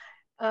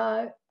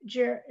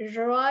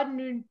 Gerard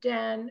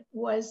Nudin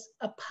was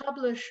a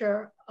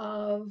publisher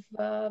of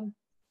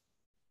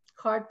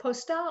Carte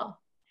Postale.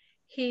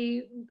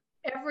 He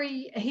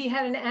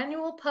had an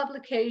annual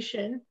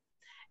publication,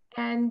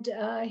 and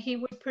he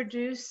would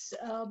produce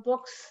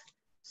books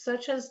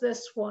such as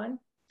this one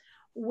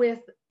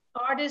with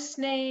artist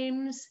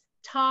names,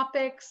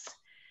 topics.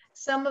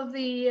 Some of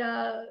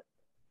the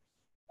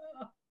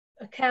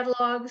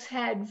catalogs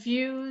had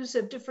views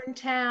of different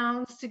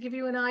towns to give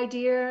you an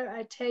idea,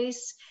 a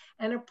taste,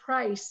 and a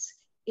price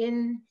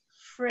in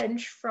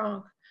French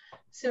franc.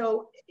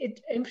 So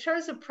in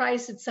terms of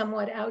price, it's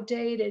somewhat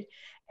outdated.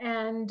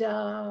 And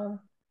I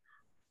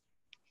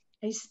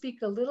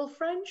speak a little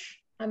French.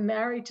 I'm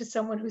married to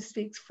someone who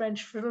speaks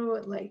French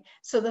fluently.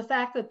 So the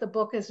fact that the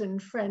book is in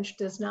French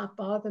does not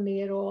bother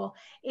me at all.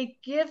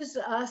 It gives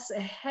us a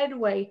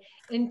headway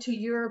into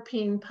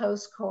European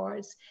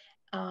postcards.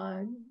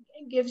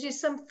 It gives you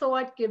some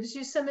thought, gives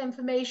you some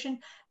information,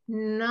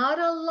 not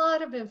a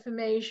lot of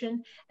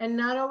information and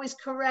not always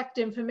correct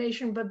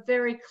information, but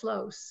very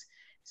close.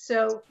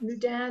 So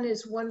Nudin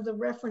is one of the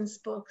reference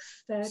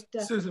books that-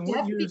 Susan,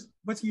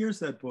 what year is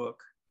that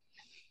book?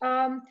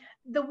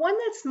 The one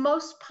that's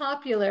most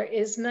popular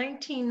is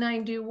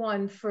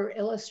 1991 for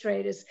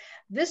illustrators.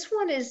 This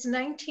one is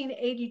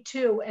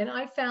 1982, and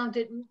I found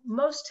it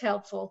most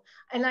helpful.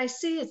 And I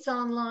see it's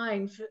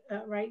online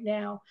right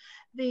now.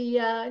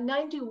 The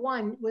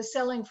 91 was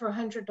selling for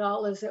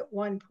 $100 at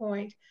one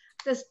point.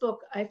 This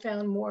book I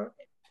found more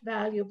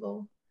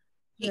valuable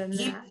than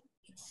that.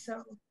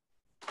 So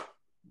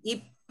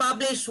he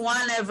published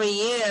one every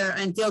year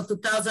until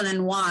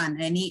 2001,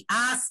 and he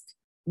asked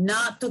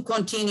not to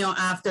continue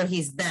after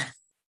his death.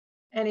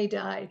 And he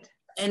died.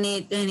 And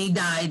he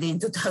died in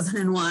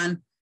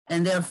 2001,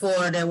 and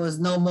therefore there was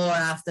no more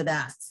after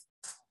that.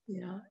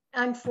 Yeah,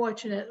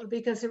 unfortunately,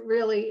 because it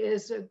really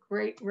is a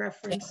great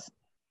reference.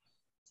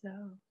 So,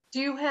 do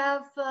you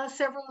have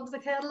several of the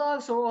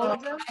catalogs or all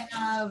of them?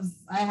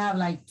 I have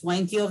like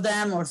 20 of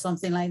them or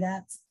something like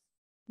that.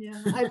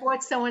 Yeah, I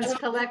bought someone's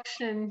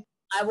collection.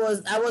 I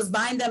was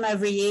buying them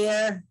every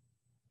year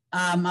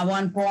at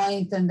one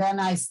point, and then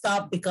I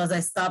stopped because I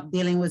stopped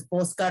dealing with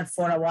postcard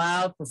for a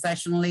while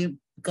professionally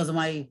because of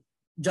my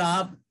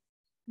job.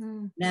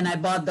 Then I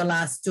bought the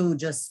last two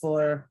just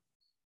for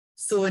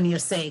souvenir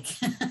sake.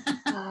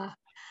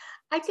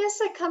 I guess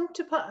I come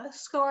to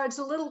Postcards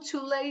a little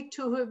too late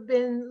to have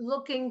been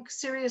looking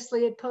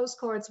seriously at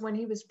Postcards when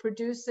he was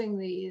producing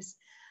these,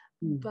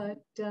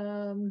 but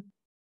I'm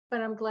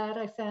glad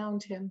I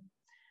found him.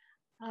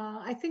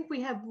 I think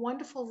we have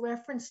wonderful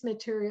reference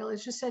material.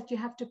 It's just that you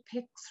have to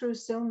pick through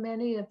so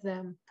many of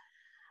them.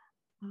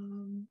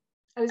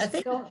 I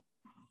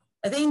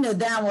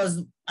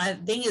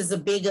think is the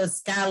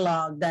biggest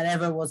catalog that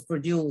ever was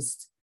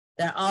produced.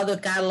 There are other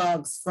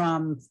catalogs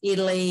from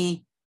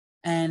Italy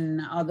and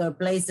other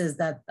places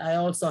that I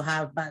also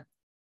have, but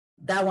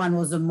that one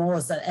was the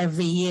most that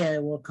every year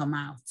it will come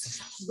out.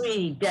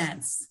 Really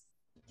dense.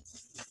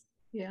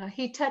 Yeah,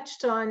 he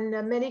touched on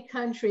many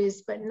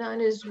countries, but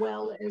none as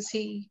well as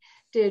he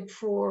did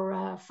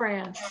for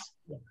France.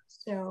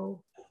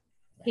 So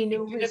he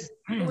knew his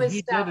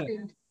stuff.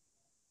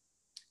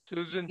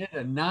 Susan did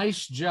a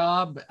nice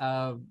job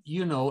of,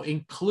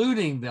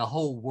 including the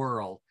whole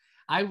world.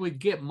 I would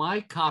get my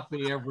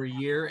copy every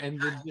year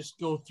and then just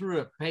go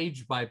through it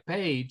page by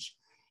page.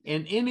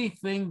 And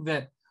anything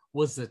that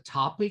was a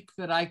topic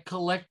that I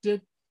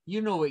collected,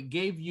 it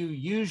gave you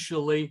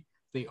usually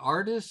the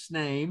artist's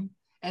name,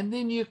 and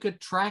then you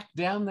could track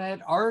down that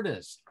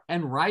artist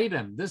and write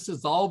them. This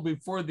is all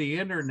before the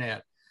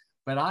internet,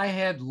 but I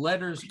had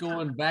letters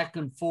going back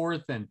and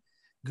forth and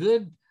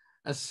good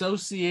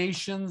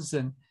associations.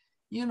 And,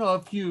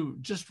 if you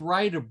just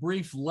write a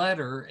brief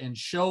letter and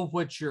show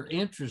what you're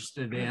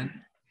interested in,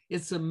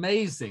 it's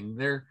amazing.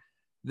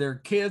 Their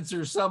kids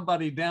or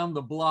somebody down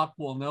the block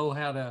will know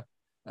how to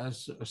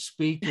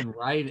speak and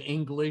write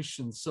English.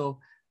 And so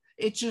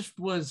it just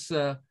was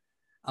a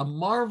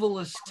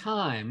marvelous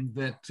time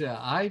that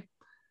I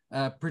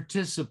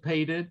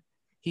participated.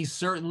 He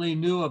certainly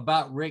knew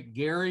about Rick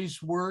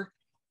Gary's work.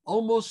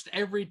 Almost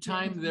every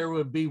time there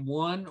would be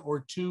one or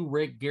two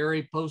Rick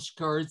Gary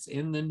postcards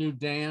in the new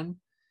Dan.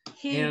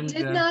 He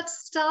did not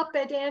stop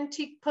at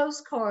antique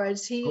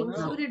postcards. He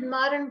included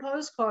modern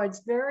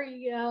postcards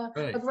very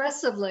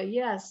aggressively.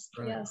 Yes,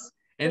 yes.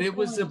 And it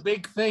was a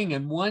big thing.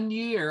 And one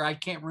year, I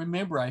can't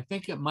remember, I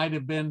think it might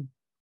have been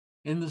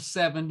in the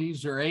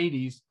 70s or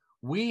 80s,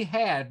 we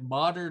had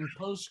modern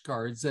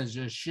postcards as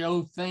a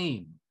show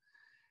theme.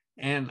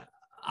 And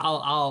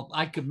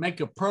I could make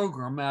a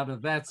program out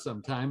of that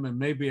sometime, and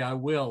maybe I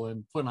will,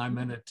 and when I'm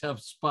in a tough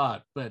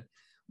spot. But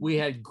we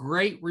had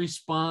great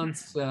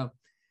response.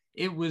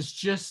 It was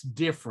just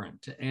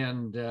different,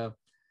 and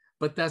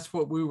but that's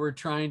what we were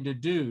trying to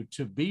do,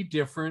 to be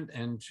different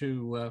and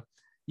to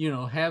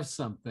have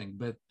something.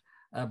 But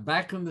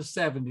back in the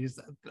 70s,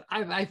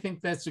 I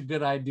think that's a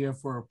good idea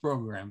for a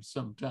program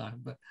sometime.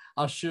 But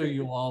I'll show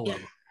you all of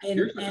it.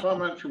 Here's a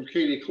comment from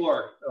Katie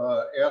Clark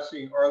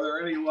asking, are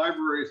there any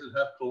libraries that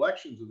have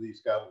collections of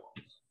these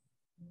catalogs?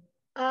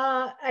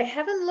 I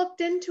haven't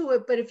looked into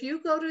it, but if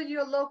you go to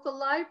your local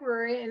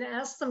library and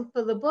ask them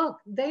for the book,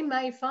 they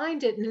may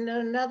find it in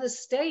another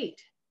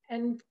state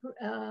and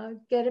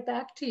get it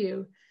back to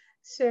you.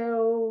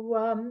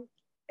 So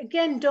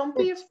again, don't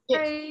be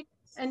afraid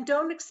and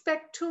don't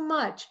expect too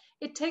much.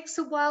 It takes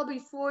a while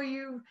before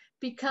you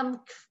become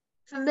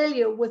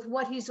familiar with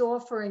what he's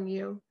offering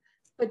you,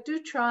 but do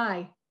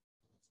try.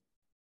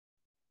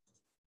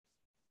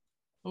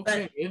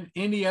 Okay,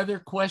 any other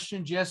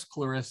questions? Yes,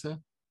 Clarissa.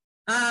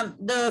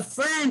 The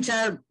French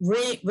are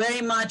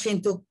very much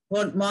into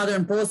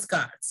modern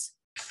postcards.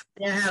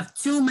 They have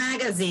two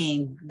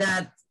magazines,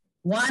 that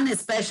one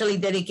especially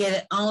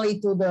dedicated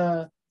only to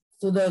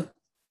the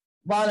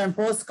modern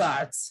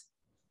postcards,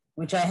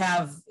 which I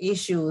have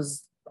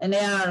issues, and they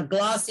are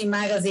glossy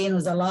magazine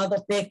with a lot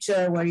of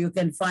picture where you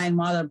can find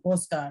modern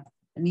postcard.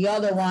 And the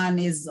other one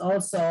is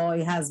also,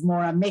 it has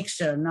more a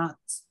mixture, not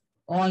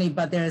only,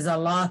 but there is a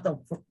lot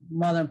of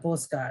modern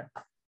postcard.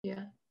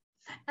 Yeah.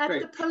 At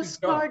the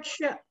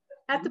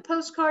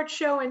postcard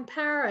show in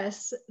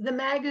Paris, the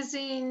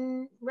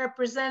magazine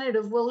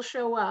representative will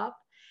show up,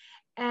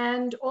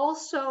 and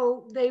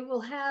also they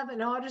will have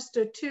an artist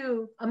or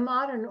two, a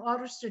modern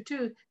artist or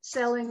two,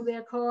 selling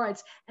their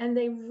cards, and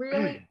they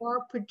really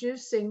are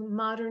producing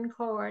modern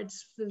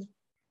cards for,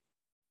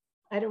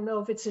 I don't know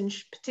if it's in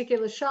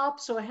particular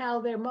shops or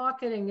how they're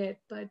marketing it,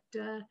 but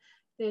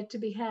they're to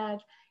be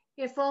had.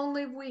 If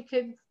only we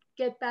could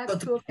get back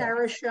to a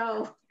Paris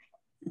show.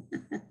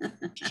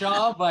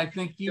 Shab, I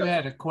think you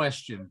had a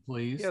question,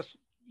 please.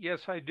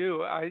 Yes, I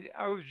do. I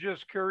was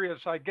just curious.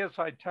 I guess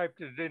I typed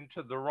it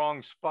into the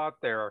wrong spot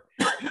there.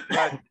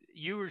 But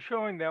you were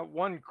showing that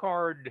one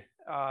card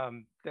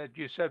that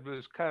you said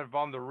was kind of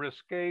on the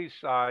risque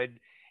side.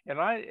 And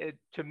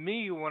to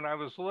me, when I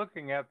was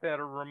looking at that,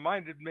 it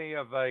reminded me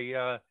of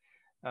a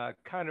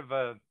kind of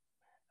a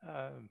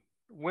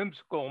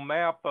whimsical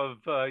map of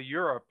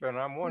Europe, and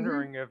I'm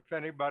wondering if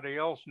anybody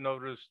else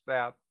noticed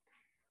that.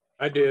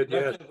 I did,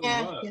 yes.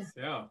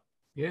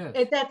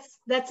 Yes.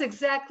 That's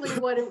exactly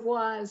what it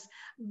was.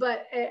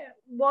 But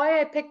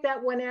why I picked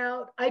that one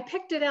out, I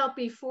picked it out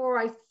before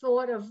I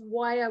thought of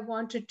why I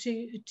wanted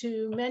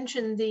to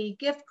mention the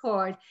gift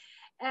card.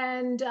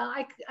 And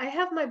I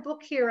have my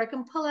book here. I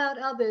can pull out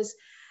others.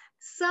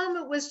 Some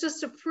it was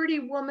just a pretty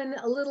woman,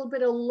 a little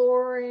bit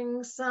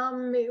alluring.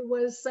 Some it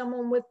was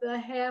someone with a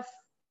half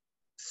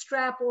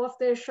strap off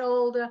their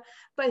shoulder.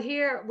 But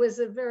here it was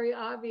a very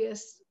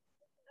obvious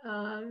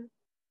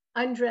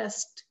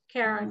undressed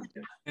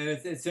character. And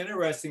it's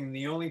interesting.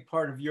 The only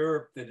part of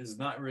Europe that is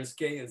not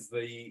risque is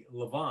the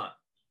Levant.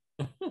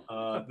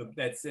 I think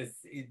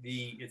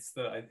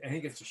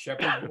it's a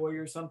shepherd boy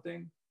or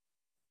something.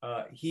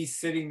 He's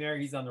sitting there.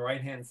 He's on the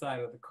right-hand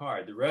side of the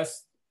card. The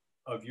rest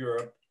of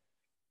Europe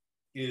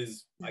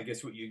is, I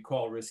guess, what you'd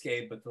call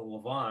risque, but the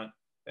Levant,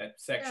 that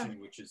section,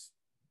 which is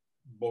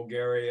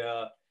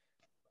Bulgaria,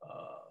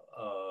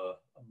 a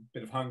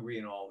bit of Hungary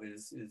and all,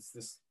 is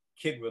this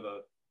kid with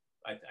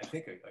I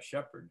think a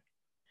shepherd.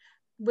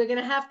 We're going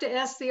to have to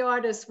ask the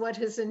artist what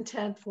his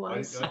intent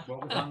was.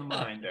 What was on the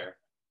mind there?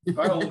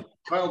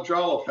 Kyle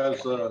Jolliffe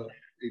has a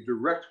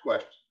direct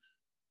question.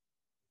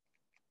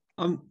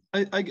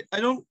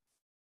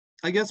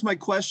 I guess my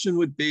question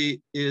would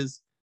be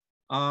is,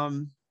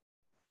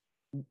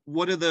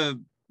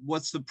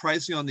 what's the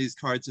pricing on these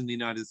cards in the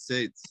United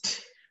States?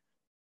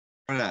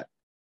 For that.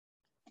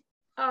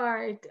 All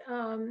right.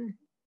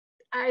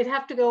 I'd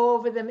have to go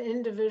over them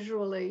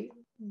individually,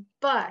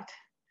 but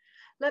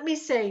let me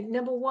say,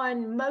 number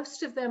one,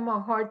 most of them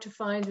are hard to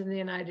find in the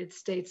United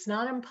States.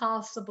 Not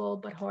impossible,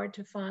 but hard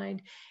to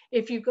find.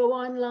 If you go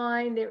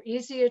online, they're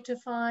easier to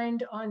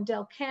find on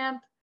Del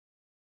Camp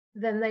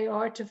than they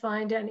are to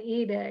find on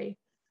eBay.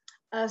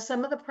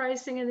 Some of the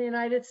pricing in the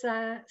United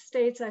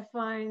States I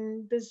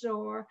find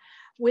bizarre.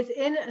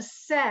 Within a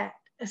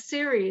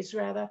series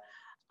rather,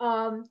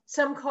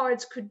 some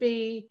cards could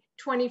be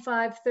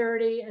 25,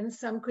 30, and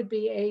some could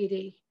be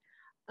 80.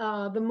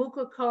 The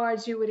Muka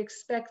cards, you would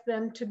expect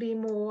them to be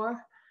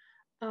more.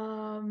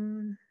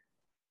 The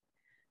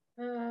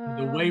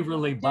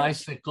Waverly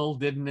bicycle,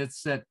 didn't it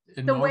set?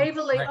 The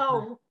Waverly,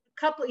 several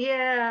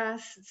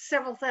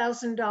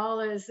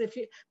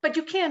 $1,000s. But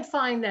you can't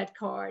find that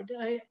card.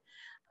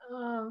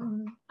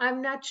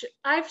 I'm not sure.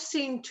 I've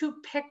seen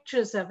two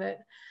pictures of it.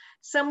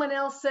 Someone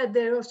else said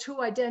there were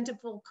two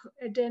identical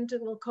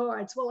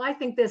cards. Well, I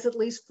think there's at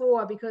least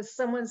four because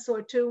someone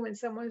saw two and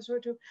someone saw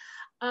two.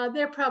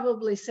 They're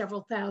probably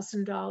several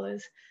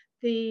 $1,000s.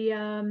 The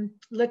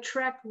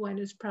Lautrec one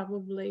is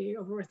probably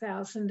over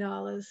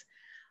 $1,000.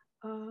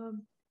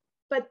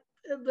 But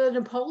the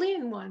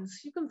Napoleon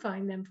ones, you can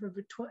find them for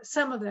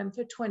some of them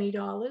for $20,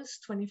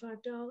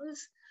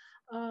 $25,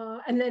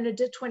 and then a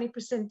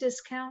 20%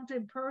 discount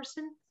in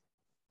person.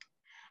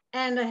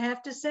 And I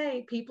have to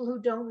say, people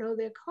who don't know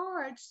their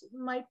cards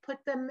might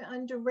put them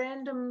under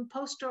random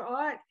poster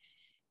art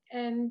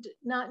and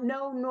not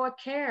know nor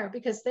care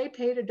because they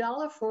paid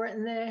 $1 for it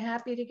and they're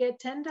happy to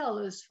get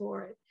 $10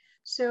 for it.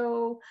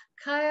 So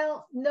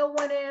Kyle, no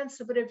one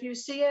answer, but if you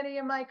see any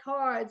of my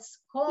cards,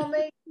 call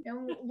me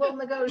and we'll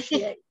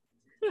negotiate.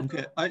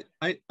 Okay,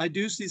 I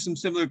do see some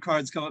similar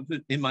cards come up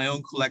in my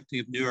own collecting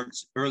of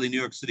early New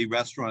York City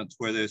restaurants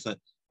where there's a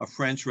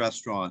French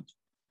restaurant.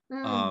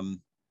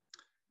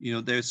 You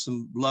know, there's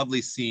some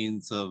lovely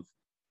scenes of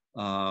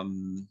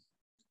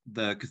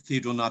the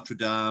Cathedral Notre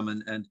Dame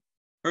and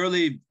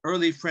early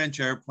French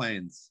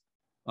airplanes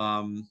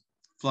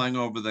flying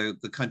over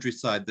the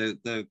countryside.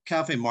 The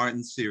Café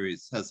Martin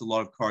series has a lot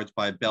of cards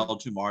by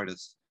Belgian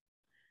artists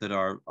that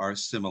are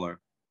similar.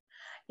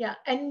 Yeah,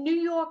 and New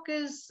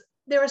Yorkers,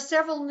 there are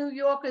several New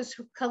Yorkers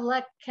who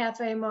collect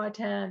Café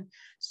Martin.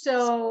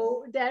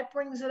 So that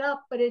brings it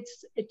up, but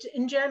it's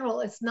in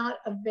general, it's not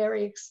a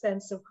very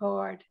expensive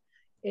card.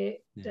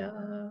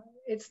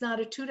 It's not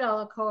a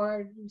 $2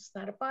 card, it's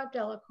not a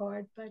 $5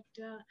 card,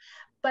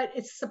 but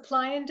it's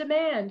supply and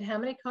demand. How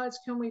many cards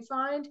can we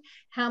find?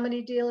 How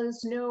many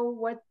dealers know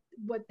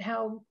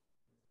how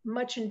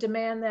much in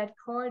demand that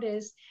card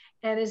is?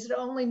 And is it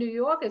only New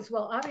Yorkers?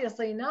 Well,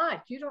 obviously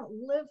not. You don't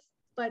live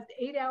but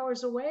 8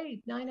 hours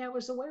away, 9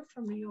 hours away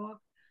from New York.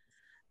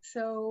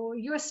 So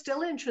you're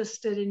still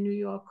interested in New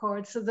York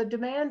cards. So the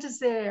demand is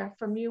there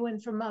from you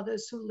and from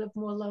others who live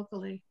more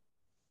locally.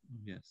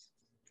 Yes.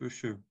 For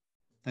sure.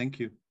 Thank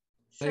you.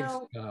 Thanks,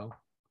 So, Kyle.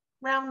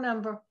 round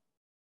number.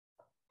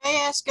 Can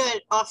I ask an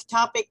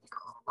off-topic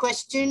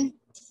question?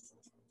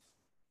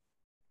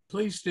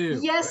 Please do.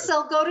 Yes,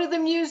 I'll go to the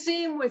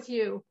museum with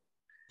you.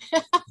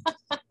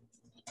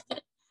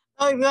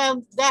 Oh,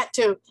 well, that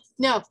too.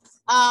 No,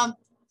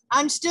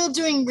 I'm still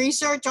doing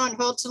research on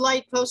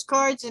Hotzelite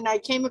postcards, and I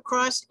came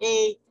across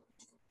a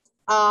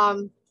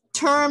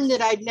term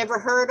that I'd never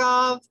heard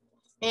of,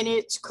 and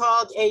it's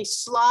called a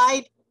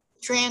slide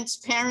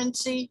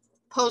transparency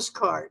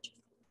postcard.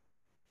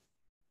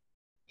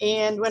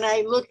 And when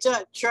I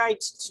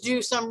tried to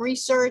do some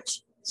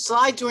research,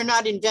 slides were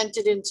not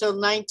invented until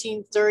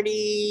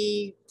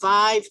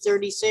 1935,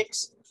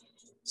 36.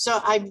 So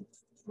I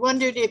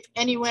wondered if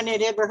anyone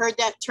had ever heard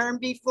that term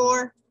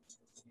before.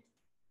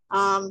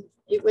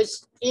 It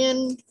was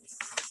in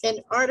an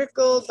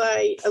article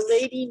by a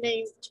lady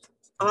named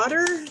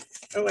Otter.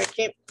 Oh, I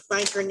can't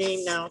find her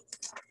name now.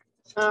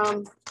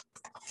 But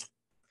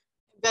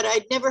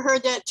I'd never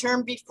heard that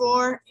term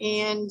before,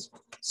 and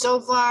so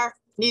far,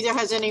 neither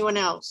has anyone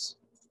else.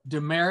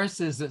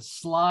 Damaris, is it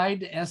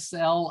slide,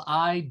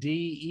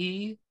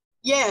 S-L-I-D-E?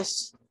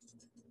 Yes.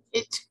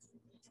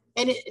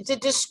 The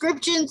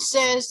description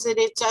says that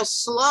it's a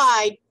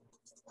slide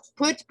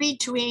put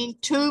between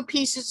two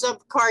pieces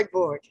of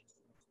cardboard,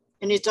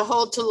 and it's a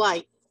hold to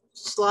light,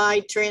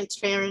 slide,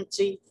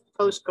 transparency,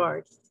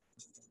 postcard.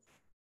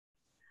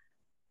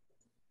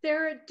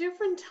 There are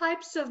different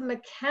types of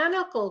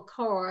mechanical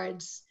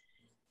cards,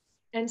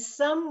 and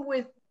some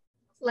with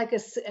like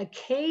a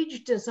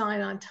cage design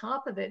on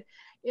top of it.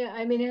 Yeah,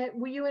 I mean,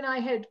 you and I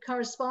had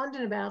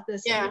corresponded about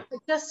this. Yeah.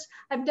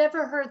 I've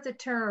never heard the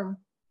term.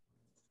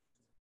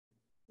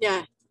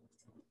 Yeah,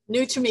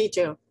 new to me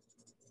too.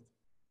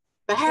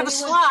 But I have a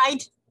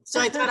slide,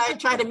 so I thought I'd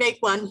try to make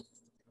one.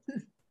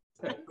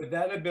 Could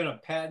that have been a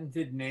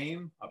patented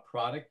name, a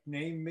product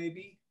name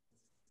maybe?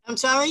 I'm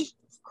sorry?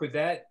 Could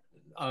that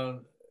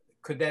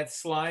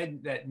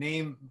slide, that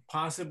name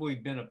possibly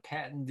been a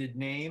patented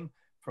name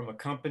from a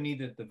company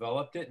that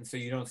developed it, and so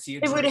you don't see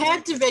it? It would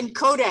have to have been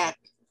Kodak.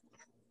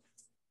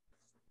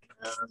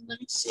 Let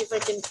me see if I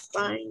can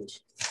find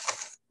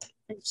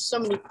so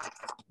many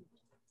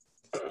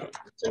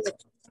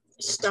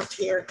stuff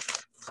here.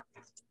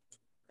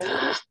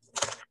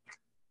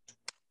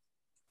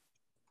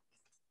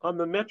 On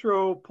the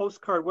Metro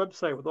postcard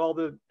website with all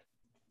the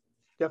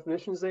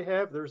definitions they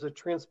have, there's a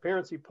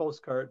transparency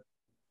postcard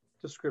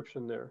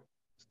description there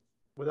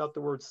without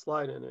the word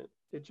slide in it.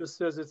 It just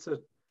says it's a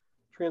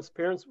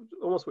transparency,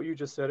 almost what you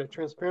just said. A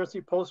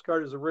transparency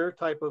postcard is a rare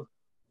type of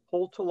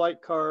hold to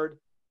light card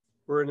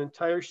where an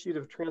entire sheet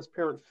of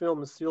transparent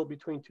film is sealed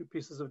between two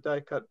pieces of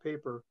die cut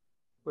paper.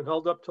 When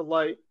held up to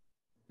light,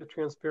 the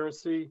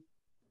transparency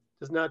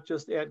does not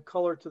just add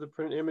color to the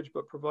printed image,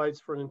 but provides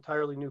for an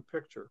entirely new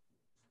picture.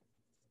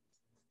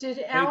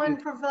 Did Alan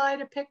provide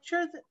a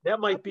picture? That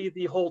might be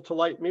the hold to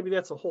light. Maybe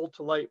that's a hold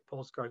to light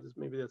postcard.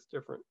 Maybe that's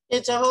different.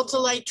 It's a hold to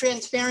light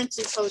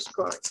transparency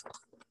postcard.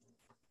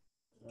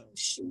 Oh,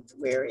 shoot,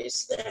 where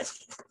is that?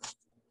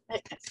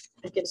 I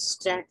get a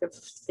stack of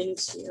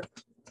things here.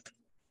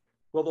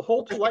 Well, the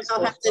hold to light.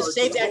 I'll have to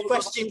save that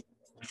question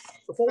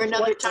for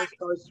another time.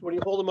 When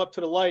you hold them up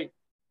to the light,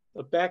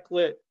 a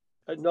backlit,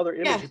 another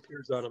image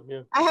appears on them.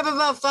 Yeah. I have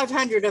about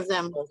 500 of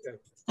them. Okay.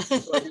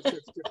 So I guess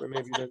that's different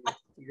maybe than what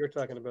you're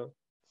talking about.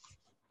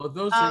 Well,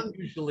 those are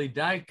usually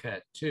die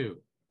cut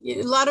too.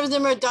 A lot of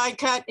them are die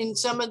cut, and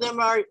some of them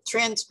are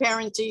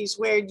transparencies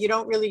where you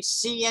don't really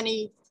see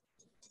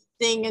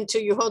anything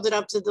until you hold it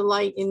up to the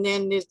light, and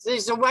then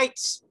there's a white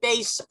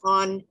space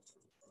on.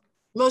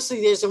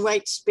 Mostly, there's a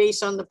white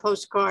space on the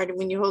postcard, and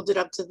when you hold it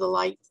up to the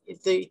light,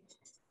 the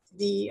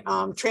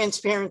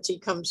transparency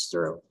comes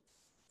through.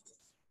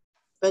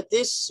 But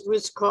this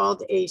was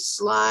called a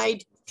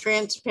slide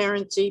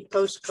transparency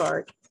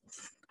postcard.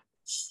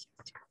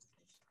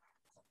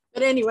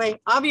 But anyway,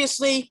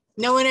 obviously,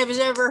 no one has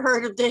ever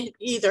heard of it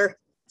either.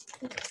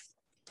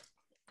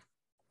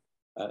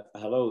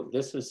 Hello,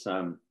 this is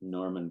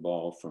Norman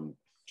Ball from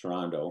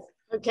Toronto.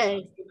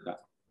 Okay.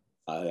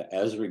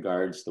 As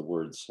regards the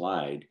word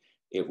slide,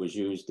 it was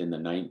used in the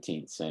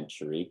 19th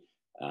century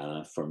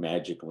for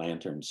magic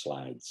lantern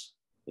slides.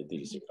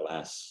 These are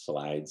glass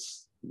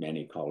slides,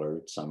 many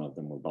colored. Some of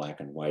them were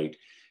black and white.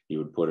 You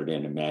would put it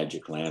in a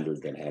magic lantern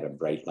that had a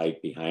bright light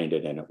behind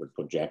it, and it would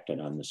project it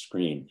on the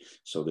screen.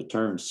 So the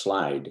term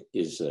slide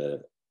is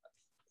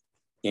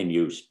in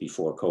use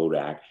before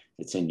Kodak.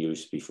 It's in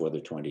use before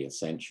the 20th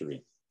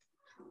century.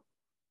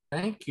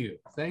 Thank you.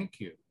 Thank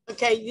you.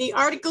 Okay, the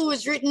article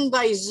was written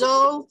by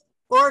Zoe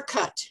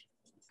Orcutt,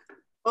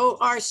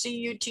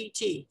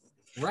 O-R-C-U-T-T.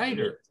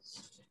 Writer.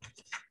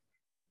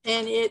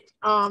 And it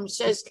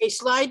says a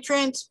slide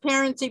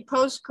transparency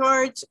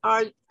postcards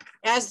are,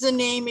 as the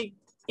name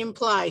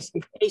implies,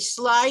 a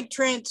slide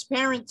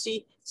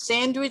transparency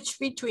sandwiched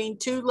between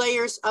two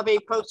layers of a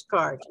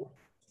postcard.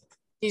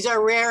 These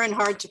are rare and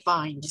hard to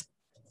find,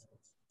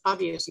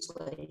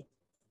 obviously.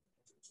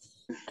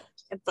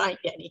 Can't find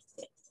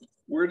anything.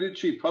 Where did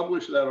she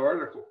publish that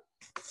article?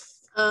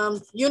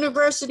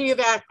 University of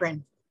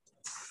Akron.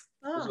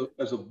 Oh.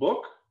 As a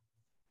book?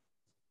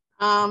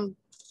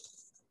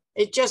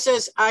 It just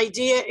says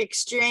idea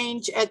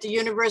exchange at the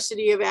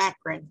University of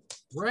Akron.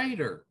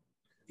 Writer,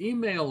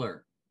 email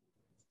her,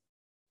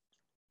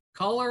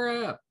 call her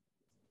up.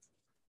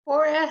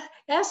 Or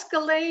ask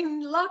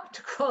Elaine Luck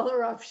to call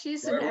her up.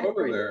 She's right an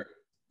over there.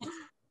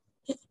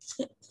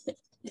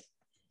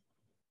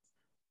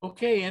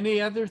 Okay, any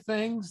other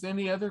things?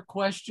 Any other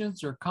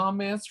questions or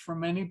comments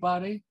from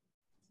anybody?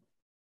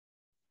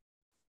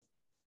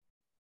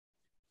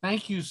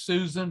 Thank you,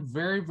 Susan,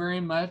 very, very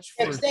much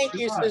for Thank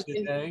you, Susan.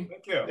 today.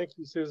 Thank you. Thank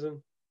you,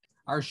 Susan.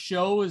 Our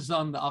show is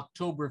on the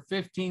October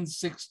 15,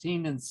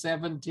 16, and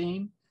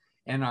 17.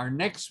 And our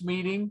next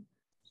meeting,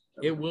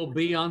 it will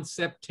be on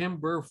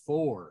September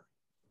 4.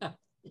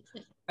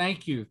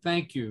 Thank you.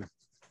 Thank you.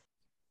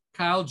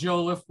 Kyle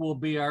Joliffe will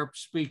be our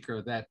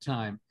speaker that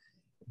time.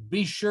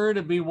 Be sure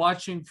to be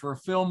watching for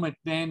Phil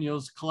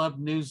McDaniel's club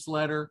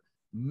newsletter.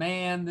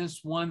 Man,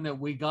 this one that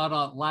we got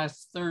on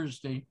last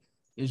Thursday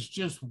is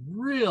just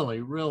really,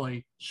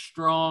 really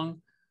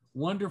strong.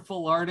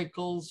 Wonderful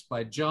articles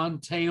by John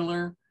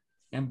Taylor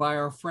and by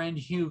our friend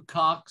Hugh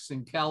Cox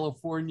in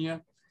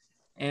California.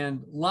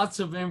 And lots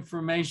of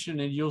information,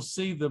 and you'll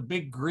see the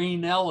big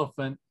green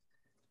elephant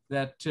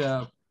that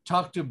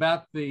talked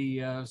about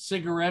the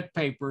cigarette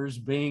papers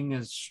being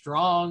as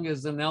strong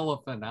as an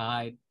elephant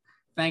hide.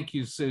 Thank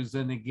you,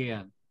 Susan,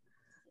 again.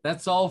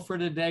 That's all for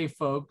today,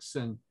 folks.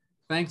 And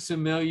thanks a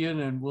million,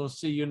 and we'll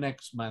see you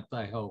next month,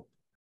 I hope.